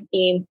because I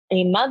am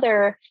a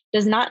mother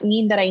does not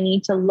mean that I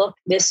need to look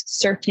this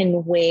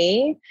certain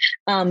way,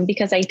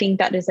 because I think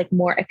that is like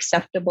more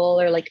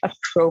acceptable or like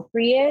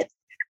appropriate.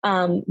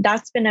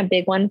 That's been a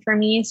big one for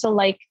me. So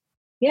like,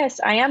 yes,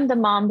 I am the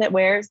mom that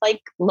wears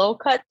like low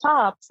cut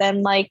tops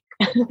and like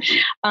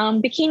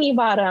bikini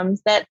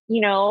bottoms that,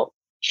 you know,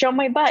 show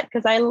my butt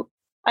because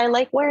I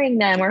like wearing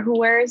them, or who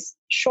wears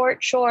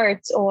short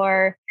shorts,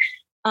 or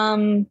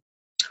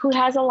who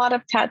has a lot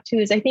of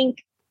tattoos. I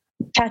think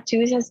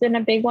tattoos has been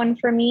a big one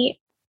for me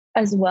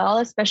as well,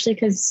 especially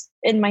because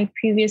in my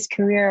previous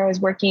career, I was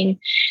working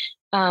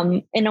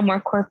in a more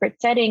corporate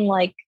setting.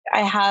 Like I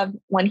have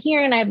one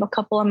here and I have a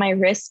couple on my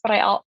wrists, but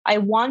I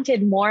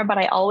wanted more, but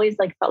I always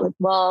like felt like,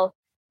 well,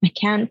 I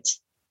can't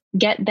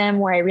get them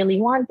where I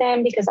really want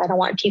them because I don't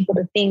want people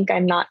to think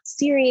I'm not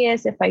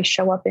serious if I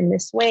show up in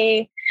this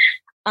way.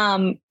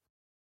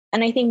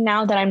 And I think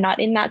now that I'm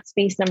not in that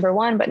space, number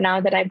one, but now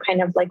that I'm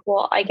kind of like,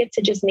 well, I get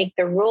to just make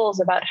the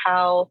rules about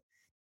how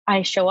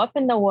I show up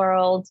in the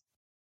world.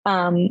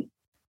 I'm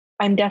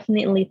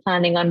definitely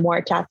planning on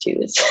more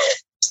tattoos.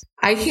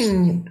 I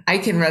can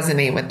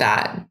resonate with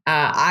that.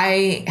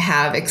 I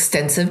have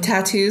extensive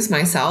tattoos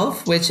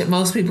myself, which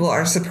most people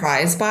are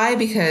surprised by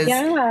because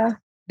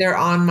they're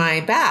on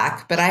my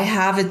back, but I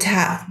have a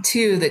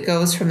tattoo that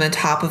goes from the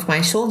top of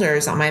my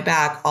shoulders on my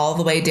back all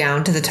the way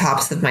down to the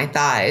tops of my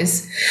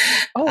thighs.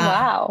 Oh,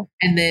 wow.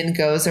 And then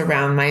goes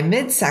around my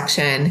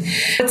midsection.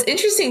 What's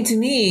interesting to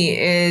me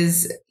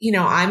is, you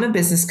know, I'm a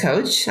business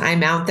coach.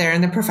 I'm out there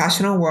in the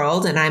professional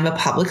world and I'm a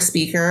public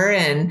speaker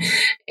and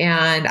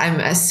I'm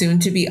a soon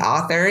to be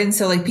author. And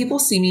so like people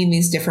see me in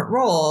these different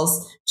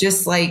roles,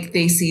 just like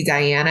they see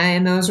Diana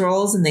in those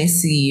roles and they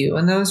see you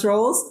in those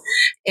roles.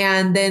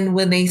 And then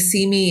when they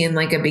see me in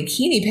like a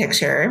bikini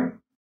picture,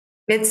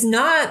 it's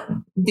not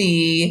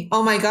the,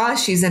 oh my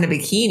gosh, she's in a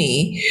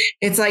bikini.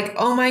 It's like,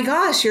 oh my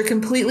gosh, you're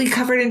completely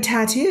covered in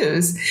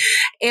tattoos.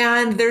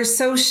 And they're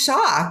so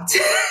shocked.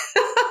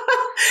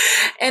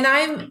 And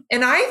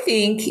I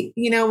think,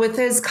 you know, with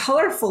as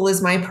colorful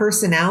as my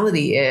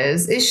personality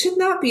is, it should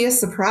not be a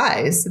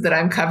surprise that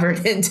I'm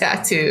covered in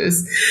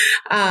tattoos.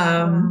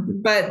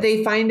 But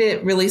they find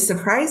it really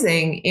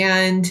surprising.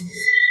 And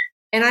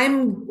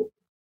I'm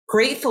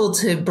grateful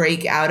to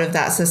break out of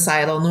that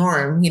societal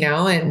norm, you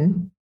know,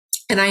 and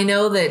I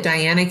know that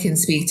Diana can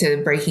speak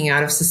to breaking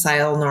out of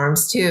societal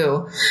norms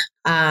too,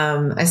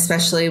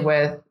 especially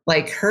with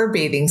like her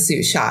bathing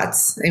suit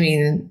shots. I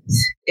mean,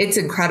 it's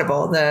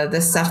incredible.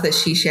 The stuff that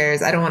she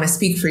shares. I don't want to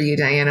speak for you,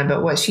 Diana,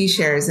 but what she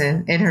shares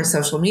in her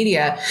social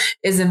media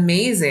is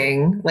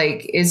amazing.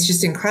 Like, it's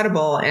just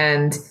incredible.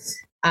 And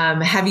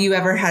have you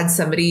ever had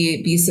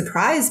somebody be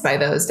surprised by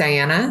those,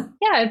 Diana?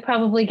 Yeah, I'd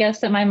probably guess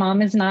that my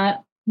mom is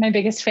not my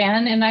biggest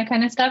fan in that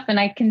kind of stuff. And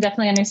I can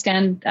definitely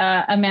understand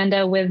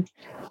Amanda with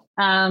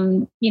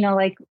you know,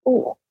 like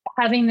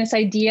having this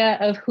idea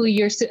of who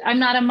I'm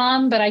not a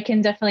mom, but I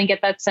can definitely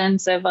get that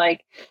sense of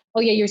like,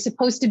 oh yeah, you're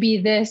supposed to be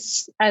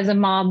this as a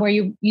mom, where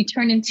you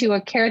turn into a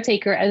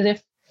caretaker as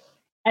if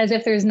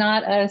there's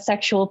not a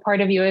sexual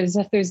part of you, as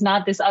if there's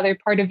not this other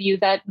part of you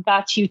that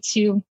got you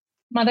to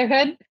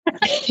motherhood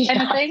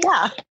kind of thing.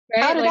 Yeah.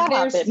 Right? How did like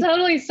that they're happen?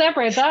 totally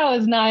separate. That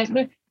was not,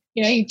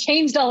 you know, you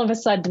changed all of a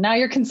sudden. Now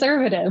you're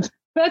conservative.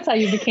 That's how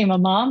you became a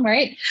mom,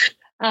 right?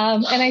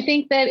 And I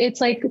think that it's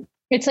like,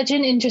 it's such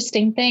an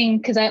interesting thing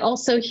because I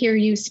also hear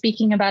you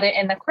speaking about it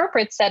in the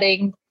corporate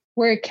setting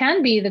where it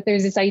can be that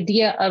there's this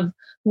idea of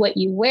what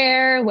you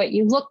wear, what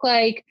you look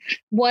like,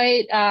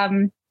 what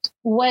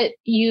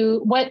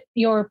your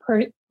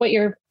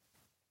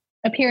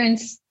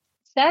appearance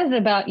says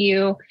about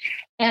you.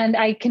 And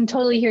I can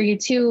totally hear you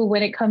too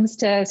when it comes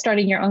to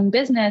starting your own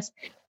business,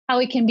 how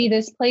it can be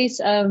this place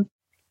of,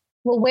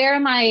 well, where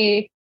am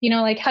I, you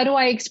know, like, how do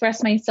I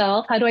express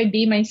myself? How do I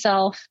be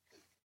myself,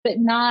 but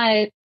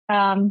not,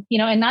 you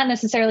know, and not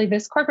necessarily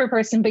this corporate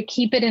person, but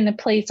keep it in a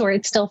place where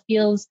it still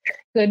feels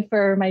good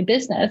for my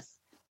business,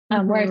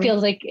 where it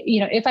feels like, you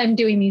know, if I'm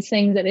doing these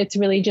things, that it's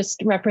really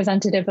just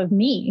representative of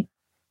me.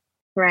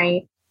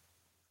 Right.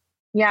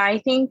 Yeah, I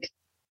think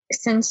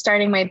since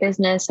starting my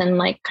business and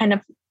like kind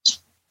of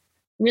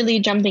really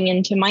jumping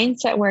into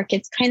mindset work,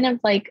 it's kind of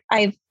like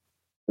I've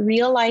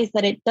realized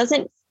that it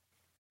doesn't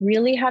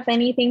really have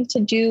anything to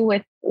do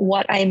with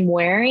what I'm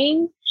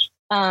wearing.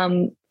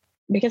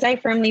 Because I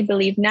firmly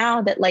believe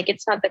now that like,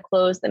 it's not the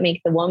clothes that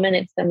make the woman,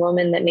 it's the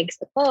woman that makes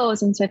the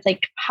clothes. And so it's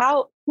like,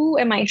 who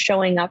am I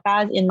showing up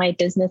as in my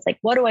business? Like,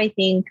 what do I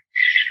think?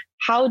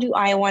 How do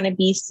I want to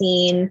be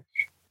seen?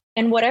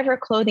 And whatever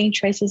clothing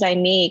choices I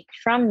make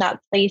from that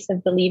place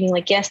of believing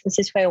like, yes, this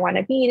is who I want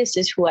to be. This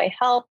is who I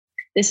help.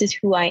 This is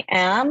who I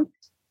am.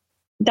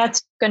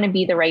 That's going to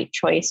be the right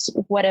choice,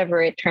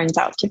 whatever it turns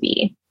out to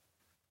be.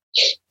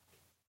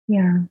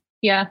 Yeah.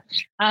 Yeah.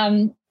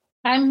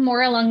 I'm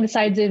more along the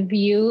sides of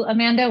you,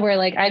 Amanda, where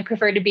like I'd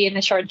prefer to be in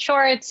the short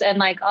shorts and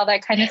like all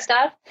that kind of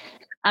stuff.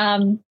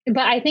 But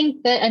I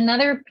think that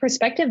another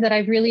perspective that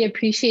I've really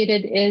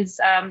appreciated is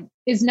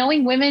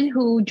knowing women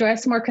who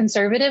dress more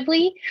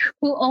conservatively,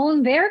 who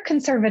own their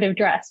conservative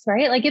dress,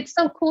 right? Like it's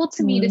so cool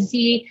to me to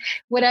see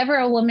whatever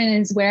a woman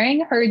is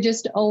wearing, her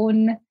just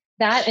own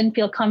that and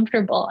feel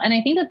comfortable. And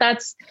I think that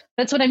that's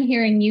what I'm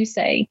hearing you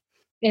say,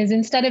 is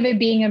instead of it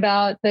being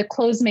about the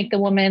clothes make the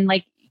woman,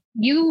 like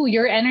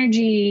your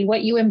energy,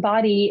 what you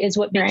embody is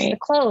what makes the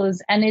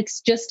clothes. And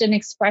it's just an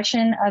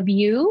expression of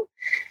you.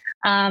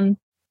 And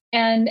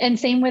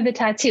same with the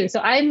tattoo. So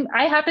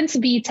I happen to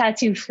be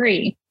tattoo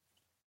free.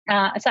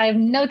 So I have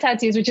no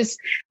tattoos, which is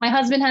my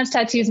husband has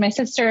tattoos. My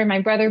sister and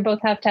my brother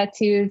both have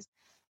tattoos.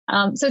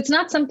 So it's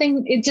not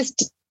something, it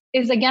just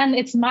is, again,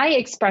 it's my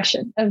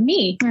expression of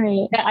me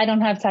that I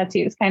don't have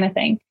tattoos kind of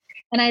thing.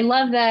 And I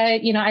love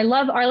that, I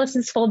love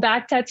Arliss's full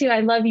back tattoo. I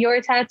love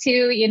your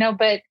tattoo,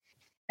 but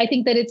I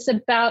think that it's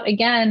about,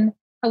 again,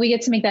 how we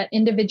get to make that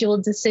individual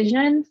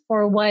decision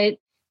for what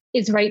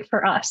is right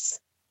for us.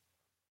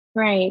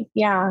 Right.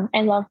 Yeah.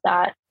 I love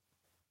that.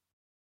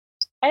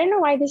 I don't know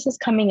why this is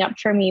coming up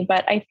for me,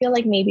 but I feel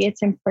like maybe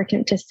it's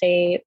important to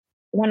say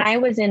when I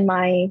was in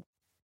my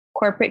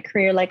corporate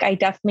career, like I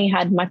definitely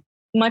had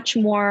much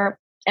more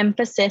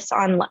emphasis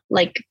on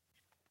like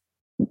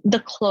the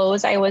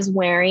clothes I was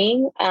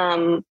wearing.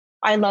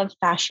 I love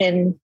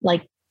fashion.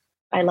 Like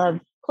I love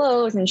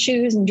clothes and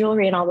shoes and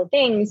jewelry and all the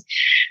things.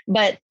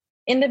 But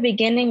in the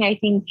beginning, I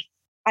think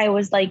I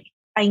was like,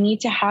 I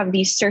need to have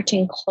these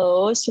certain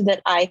clothes so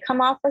that I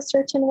come off a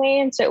certain way.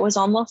 And so it was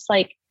almost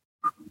like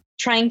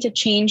trying to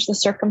change the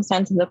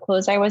circumstance of the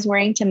clothes I was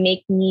wearing to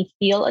make me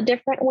feel a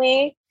different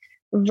way,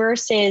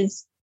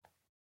 versus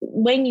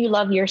when you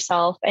love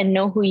yourself and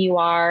know who you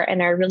are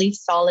and are really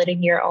solid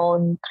in your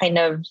own kind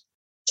of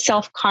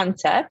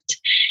self-concept,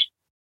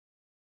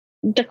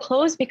 the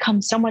clothes become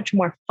so much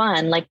more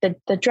fun, like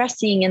the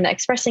dressing and the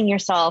expressing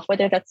yourself,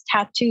 whether that's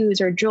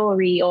tattoos or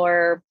jewelry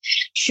or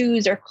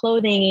shoes or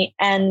clothing.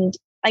 And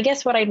I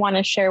guess what I'd want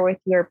to share with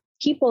your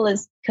people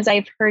is, because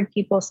I've heard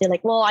people say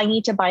like, well, I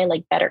need to buy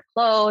like better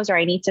clothes, or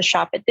I need to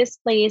shop at this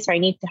place, or I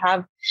need to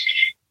have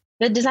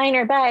the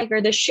designer bag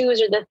or the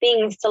shoes or the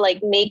things to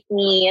like make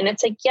me. And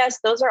it's like, yes,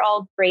 those are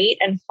all great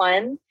and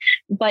fun.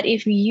 But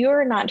if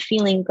you're not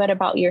feeling good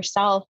about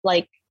yourself,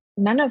 like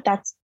none of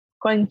that's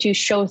going to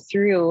show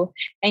through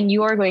and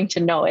you are going to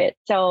know it.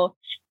 So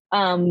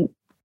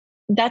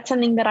that's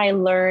something that I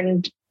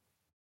learned,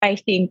 I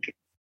think,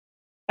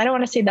 I don't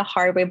want to say the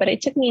hard way, but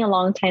it took me a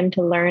long time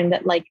to learn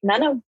that like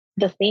none of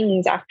the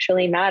things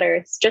actually matter.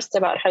 It's just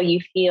about how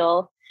you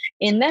feel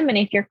in them. And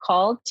if you're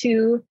called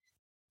to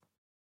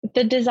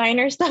the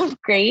designer stuff,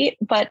 great,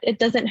 but it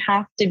doesn't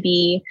have to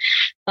be.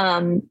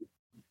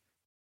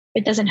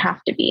 It doesn't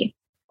have to be.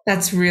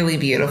 That's really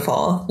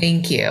beautiful.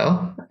 Thank you.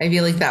 I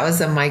feel like that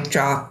was a mic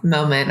drop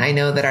moment. I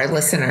know that our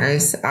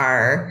listeners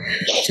are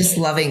just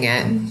loving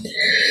it.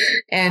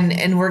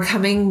 And we're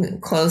coming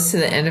close to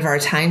the end of our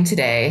time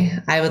today.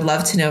 I would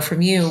love to know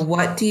from you,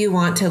 what do you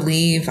want to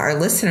leave our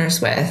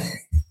listeners with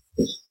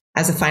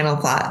as a final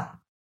thought?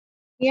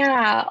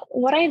 Yeah,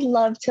 what I'd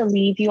love to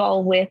leave you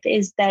all with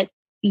is that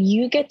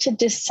you get to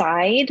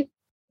decide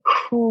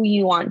who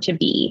you want to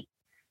be.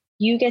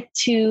 You get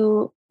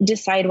to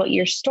decide what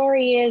your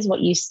story is, what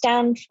you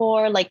stand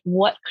for, like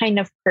what kind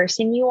of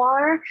person you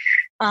are,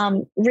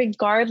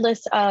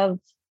 regardless of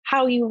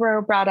how you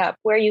were brought up,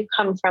 where you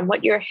come from,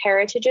 what your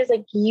heritage is.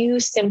 Like you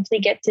simply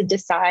get to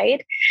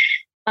decide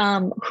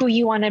who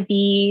you want to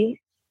be.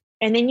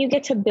 And then you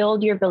get to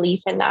build your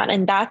belief in that.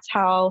 And that's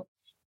how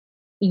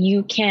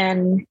you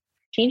can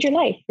change your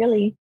life,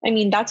 really. I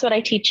mean, that's what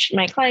I teach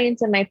my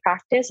clients in my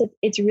practice.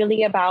 It's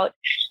really about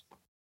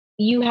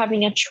you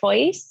having a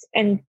choice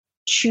and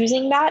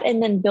choosing that,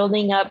 and then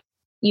building up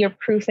your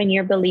proof and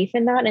your belief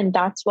in that. And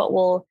that's what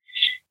will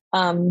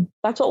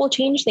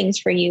change things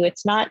for you.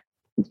 It's not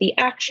the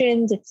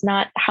actions. It's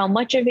not how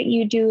much of it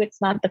you do. It's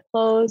not the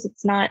clothes.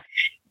 It's not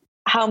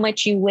how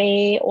much you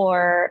weigh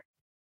or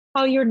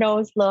how your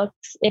nose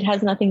looks. It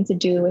has nothing to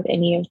do with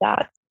any of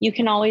that. You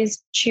can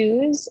always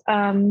choose,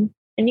 and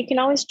you can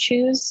always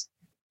choose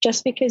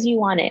just because you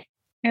want it.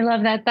 I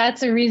love that.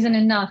 That's a reason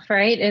enough,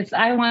 right? It's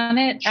I want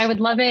it. I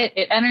would love it.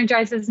 It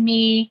energizes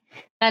me.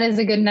 That is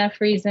a good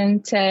enough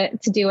reason to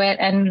do it.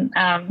 And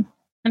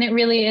it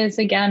really is,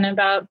 again,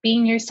 about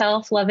being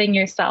yourself, loving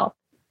yourself.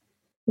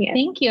 Yeah.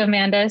 Thank you,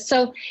 Amanda.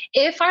 So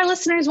if our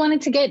listeners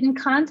wanted to get in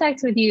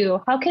contact with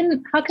you, how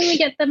can we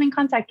get them in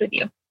contact with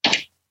you?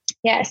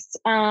 Yes.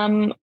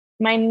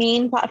 My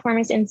main platform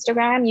is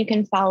Instagram. You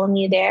can follow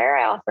me there.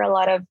 I offer a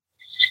lot of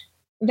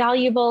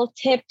valuable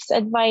tips,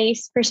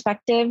 advice,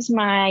 perspectives.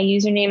 My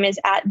username is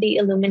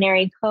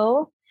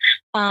 @TheIlluminaryCo.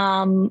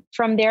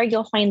 From there,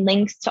 you'll find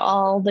links to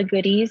all the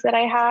goodies that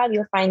I have.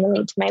 You'll find the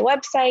link to my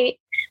website.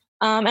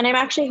 And I'm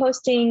actually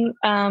hosting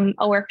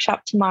a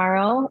workshop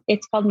tomorrow.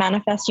 It's called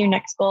Manifest Your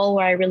Next Goal,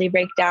 where I really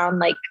break down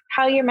like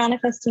how you're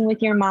manifesting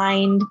with your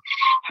mind,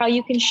 how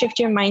you can shift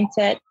your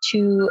mindset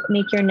to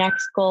make your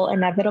next goal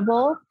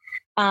inevitable.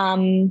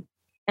 And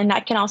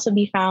that can also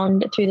be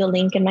found through the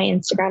link in my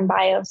Instagram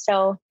bio.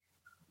 So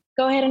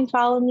go ahead and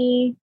follow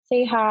me,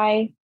 say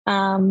hi.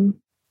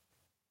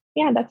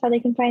 Yeah, that's how they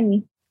can find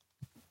me.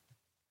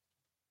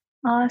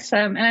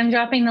 Awesome. And I'm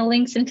dropping the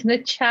links into the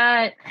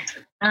chat.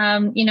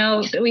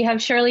 We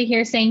have Shirley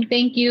here saying,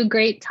 thank you.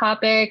 Great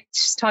topic.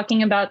 Just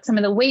talking about some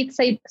of the weight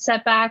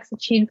setbacks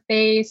that she'd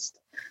faced.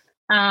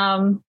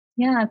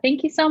 Yeah.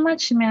 Thank you so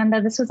much,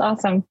 Amanda. This was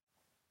awesome.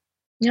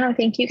 No,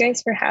 thank you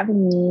guys for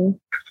having me.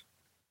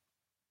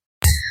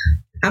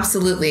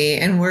 Absolutely.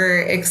 And we're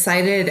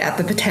excited at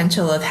the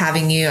potential of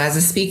having you as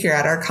a speaker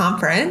at our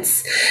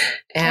conference.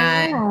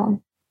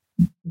 And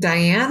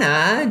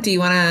Diana, do you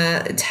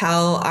want to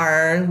tell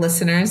our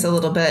listeners a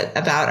little bit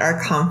about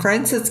our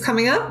conference that's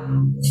coming up?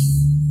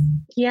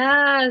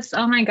 Yes.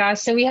 Oh my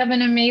gosh. So we have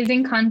an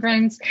amazing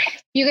conference.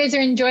 You guys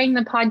are enjoying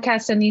the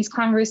podcast and these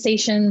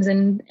conversations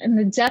and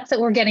the depth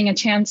that we're getting a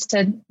chance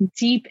to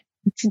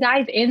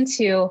dive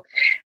into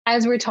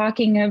as we're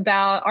talking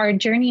about our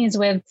journeys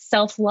with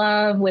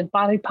self-love, with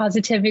body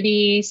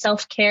positivity,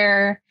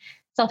 self-care,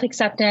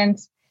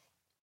 self-acceptance.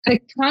 The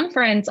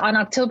conference on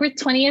October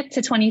 20th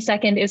to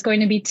 22nd is going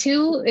to be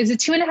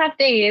 2.5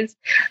 days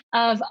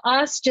of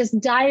us just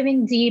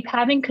diving deep,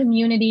 having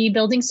community,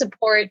 building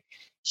support,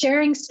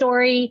 sharing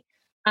story,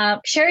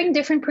 sharing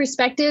different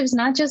perspectives,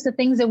 not just the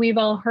things that we've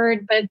all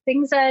heard, but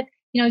things that,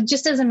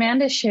 just as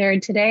Amanda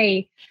shared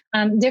today,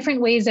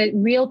 different ways that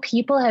real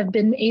people have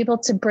been able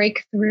to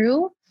break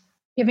through,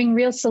 giving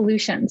real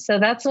solutions. So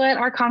that's what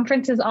our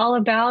conference is all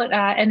about.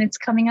 And it's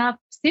coming up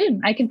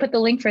soon. I can put the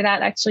link for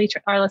that actually,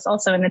 Arliss,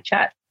 also in the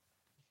chat.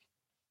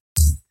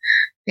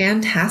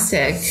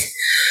 Fantastic.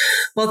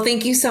 Well,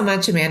 thank you so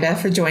much, Amanda,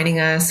 for joining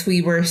us.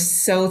 We were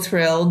so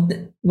thrilled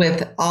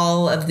with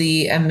all of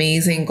the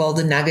amazing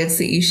golden nuggets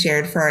that you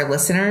shared for our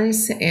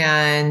listeners.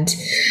 And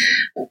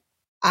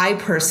I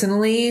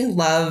personally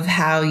love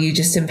how you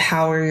just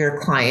empower your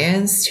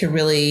clients to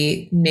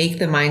really make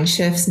the mind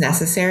shifts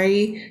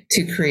necessary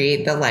to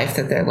create the life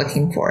that they're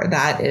looking for.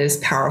 That is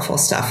powerful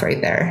stuff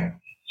right there.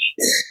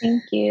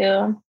 Thank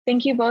you.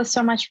 Thank you both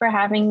so much for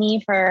having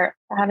me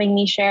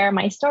share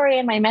my story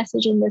and my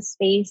message in this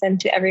space. And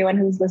to everyone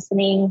who's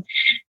listening,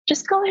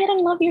 just go ahead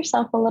and love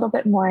yourself a little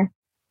bit more.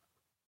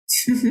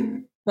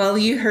 Well,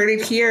 you heard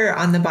it here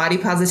on the Body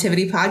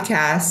Positivity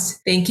Podcast.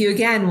 Thank you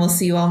again. We'll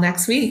see you all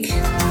next week.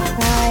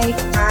 Bye.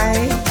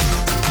 Bye.